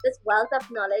this wealth of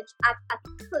knowledge at a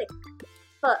click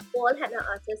for all henna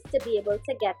artists to be able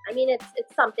to get. I mean,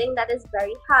 it's something that is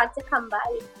very hard to come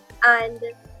by, and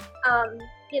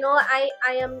I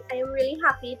am really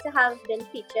happy to have been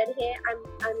featured here.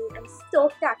 I'm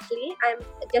stoked actually. I'm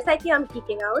just like you. I'm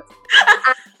geeking out.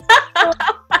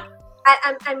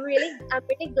 I'm really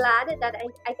glad that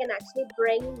I can actually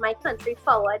bring my country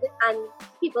forward, and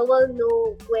people will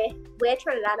know where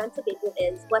Trinidad and Tobago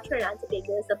is, what Trinidad and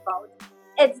Tobago is about.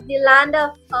 It's the land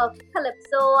of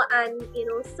calypso and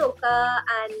soca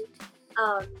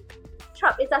and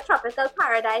it's a tropical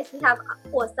paradise. We have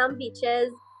awesome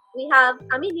beaches. We have,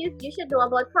 I mean, you should know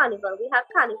about Carnival. We have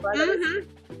Carnival that is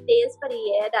days for the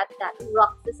year that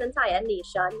rocks this entire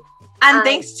nation. And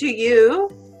thanks to you,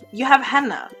 you have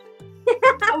henna.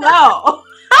 Hello.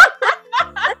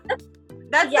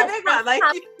 That's the big one. Like,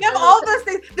 you have all those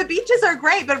things. The beaches are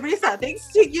great, but Risa, thanks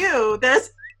to you,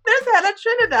 there's Henna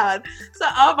Trinidad. So,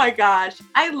 oh my gosh,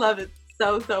 I love it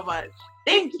so much.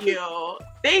 Thank you.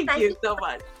 Thank you so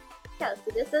much.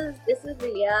 Kelsey, this is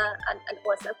really an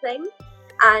awesome thing.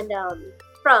 And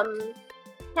from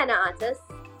henna artists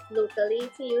locally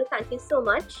to you, thank you so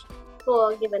much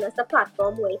for giving us a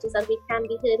platform where it is that we can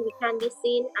be heard, we can be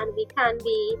seen, and we can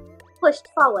be pushed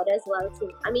forward as well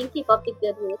too. I mean, keep up the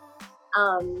good work.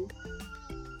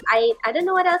 I don't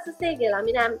know what else to say, Gil. I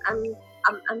mean,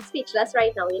 I'm speechless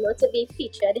right now. To be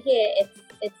featured here,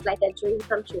 it's like a dream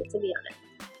come true, to be honest.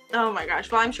 Oh my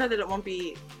gosh. Well, I'm sure that it won't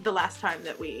be the last time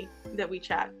that we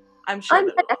chat. I'm sure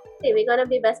we're gonna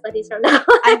be best buddies from now.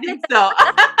 I think so.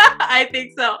 I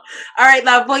think so. All right,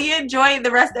 love. Well, you enjoy the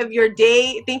rest of your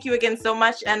day. Thank you again so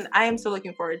much, and I am so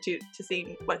looking forward to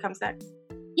seeing what comes next.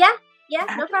 Yeah,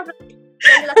 no problem.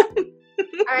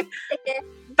 All right, take care.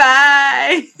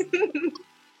 Bye.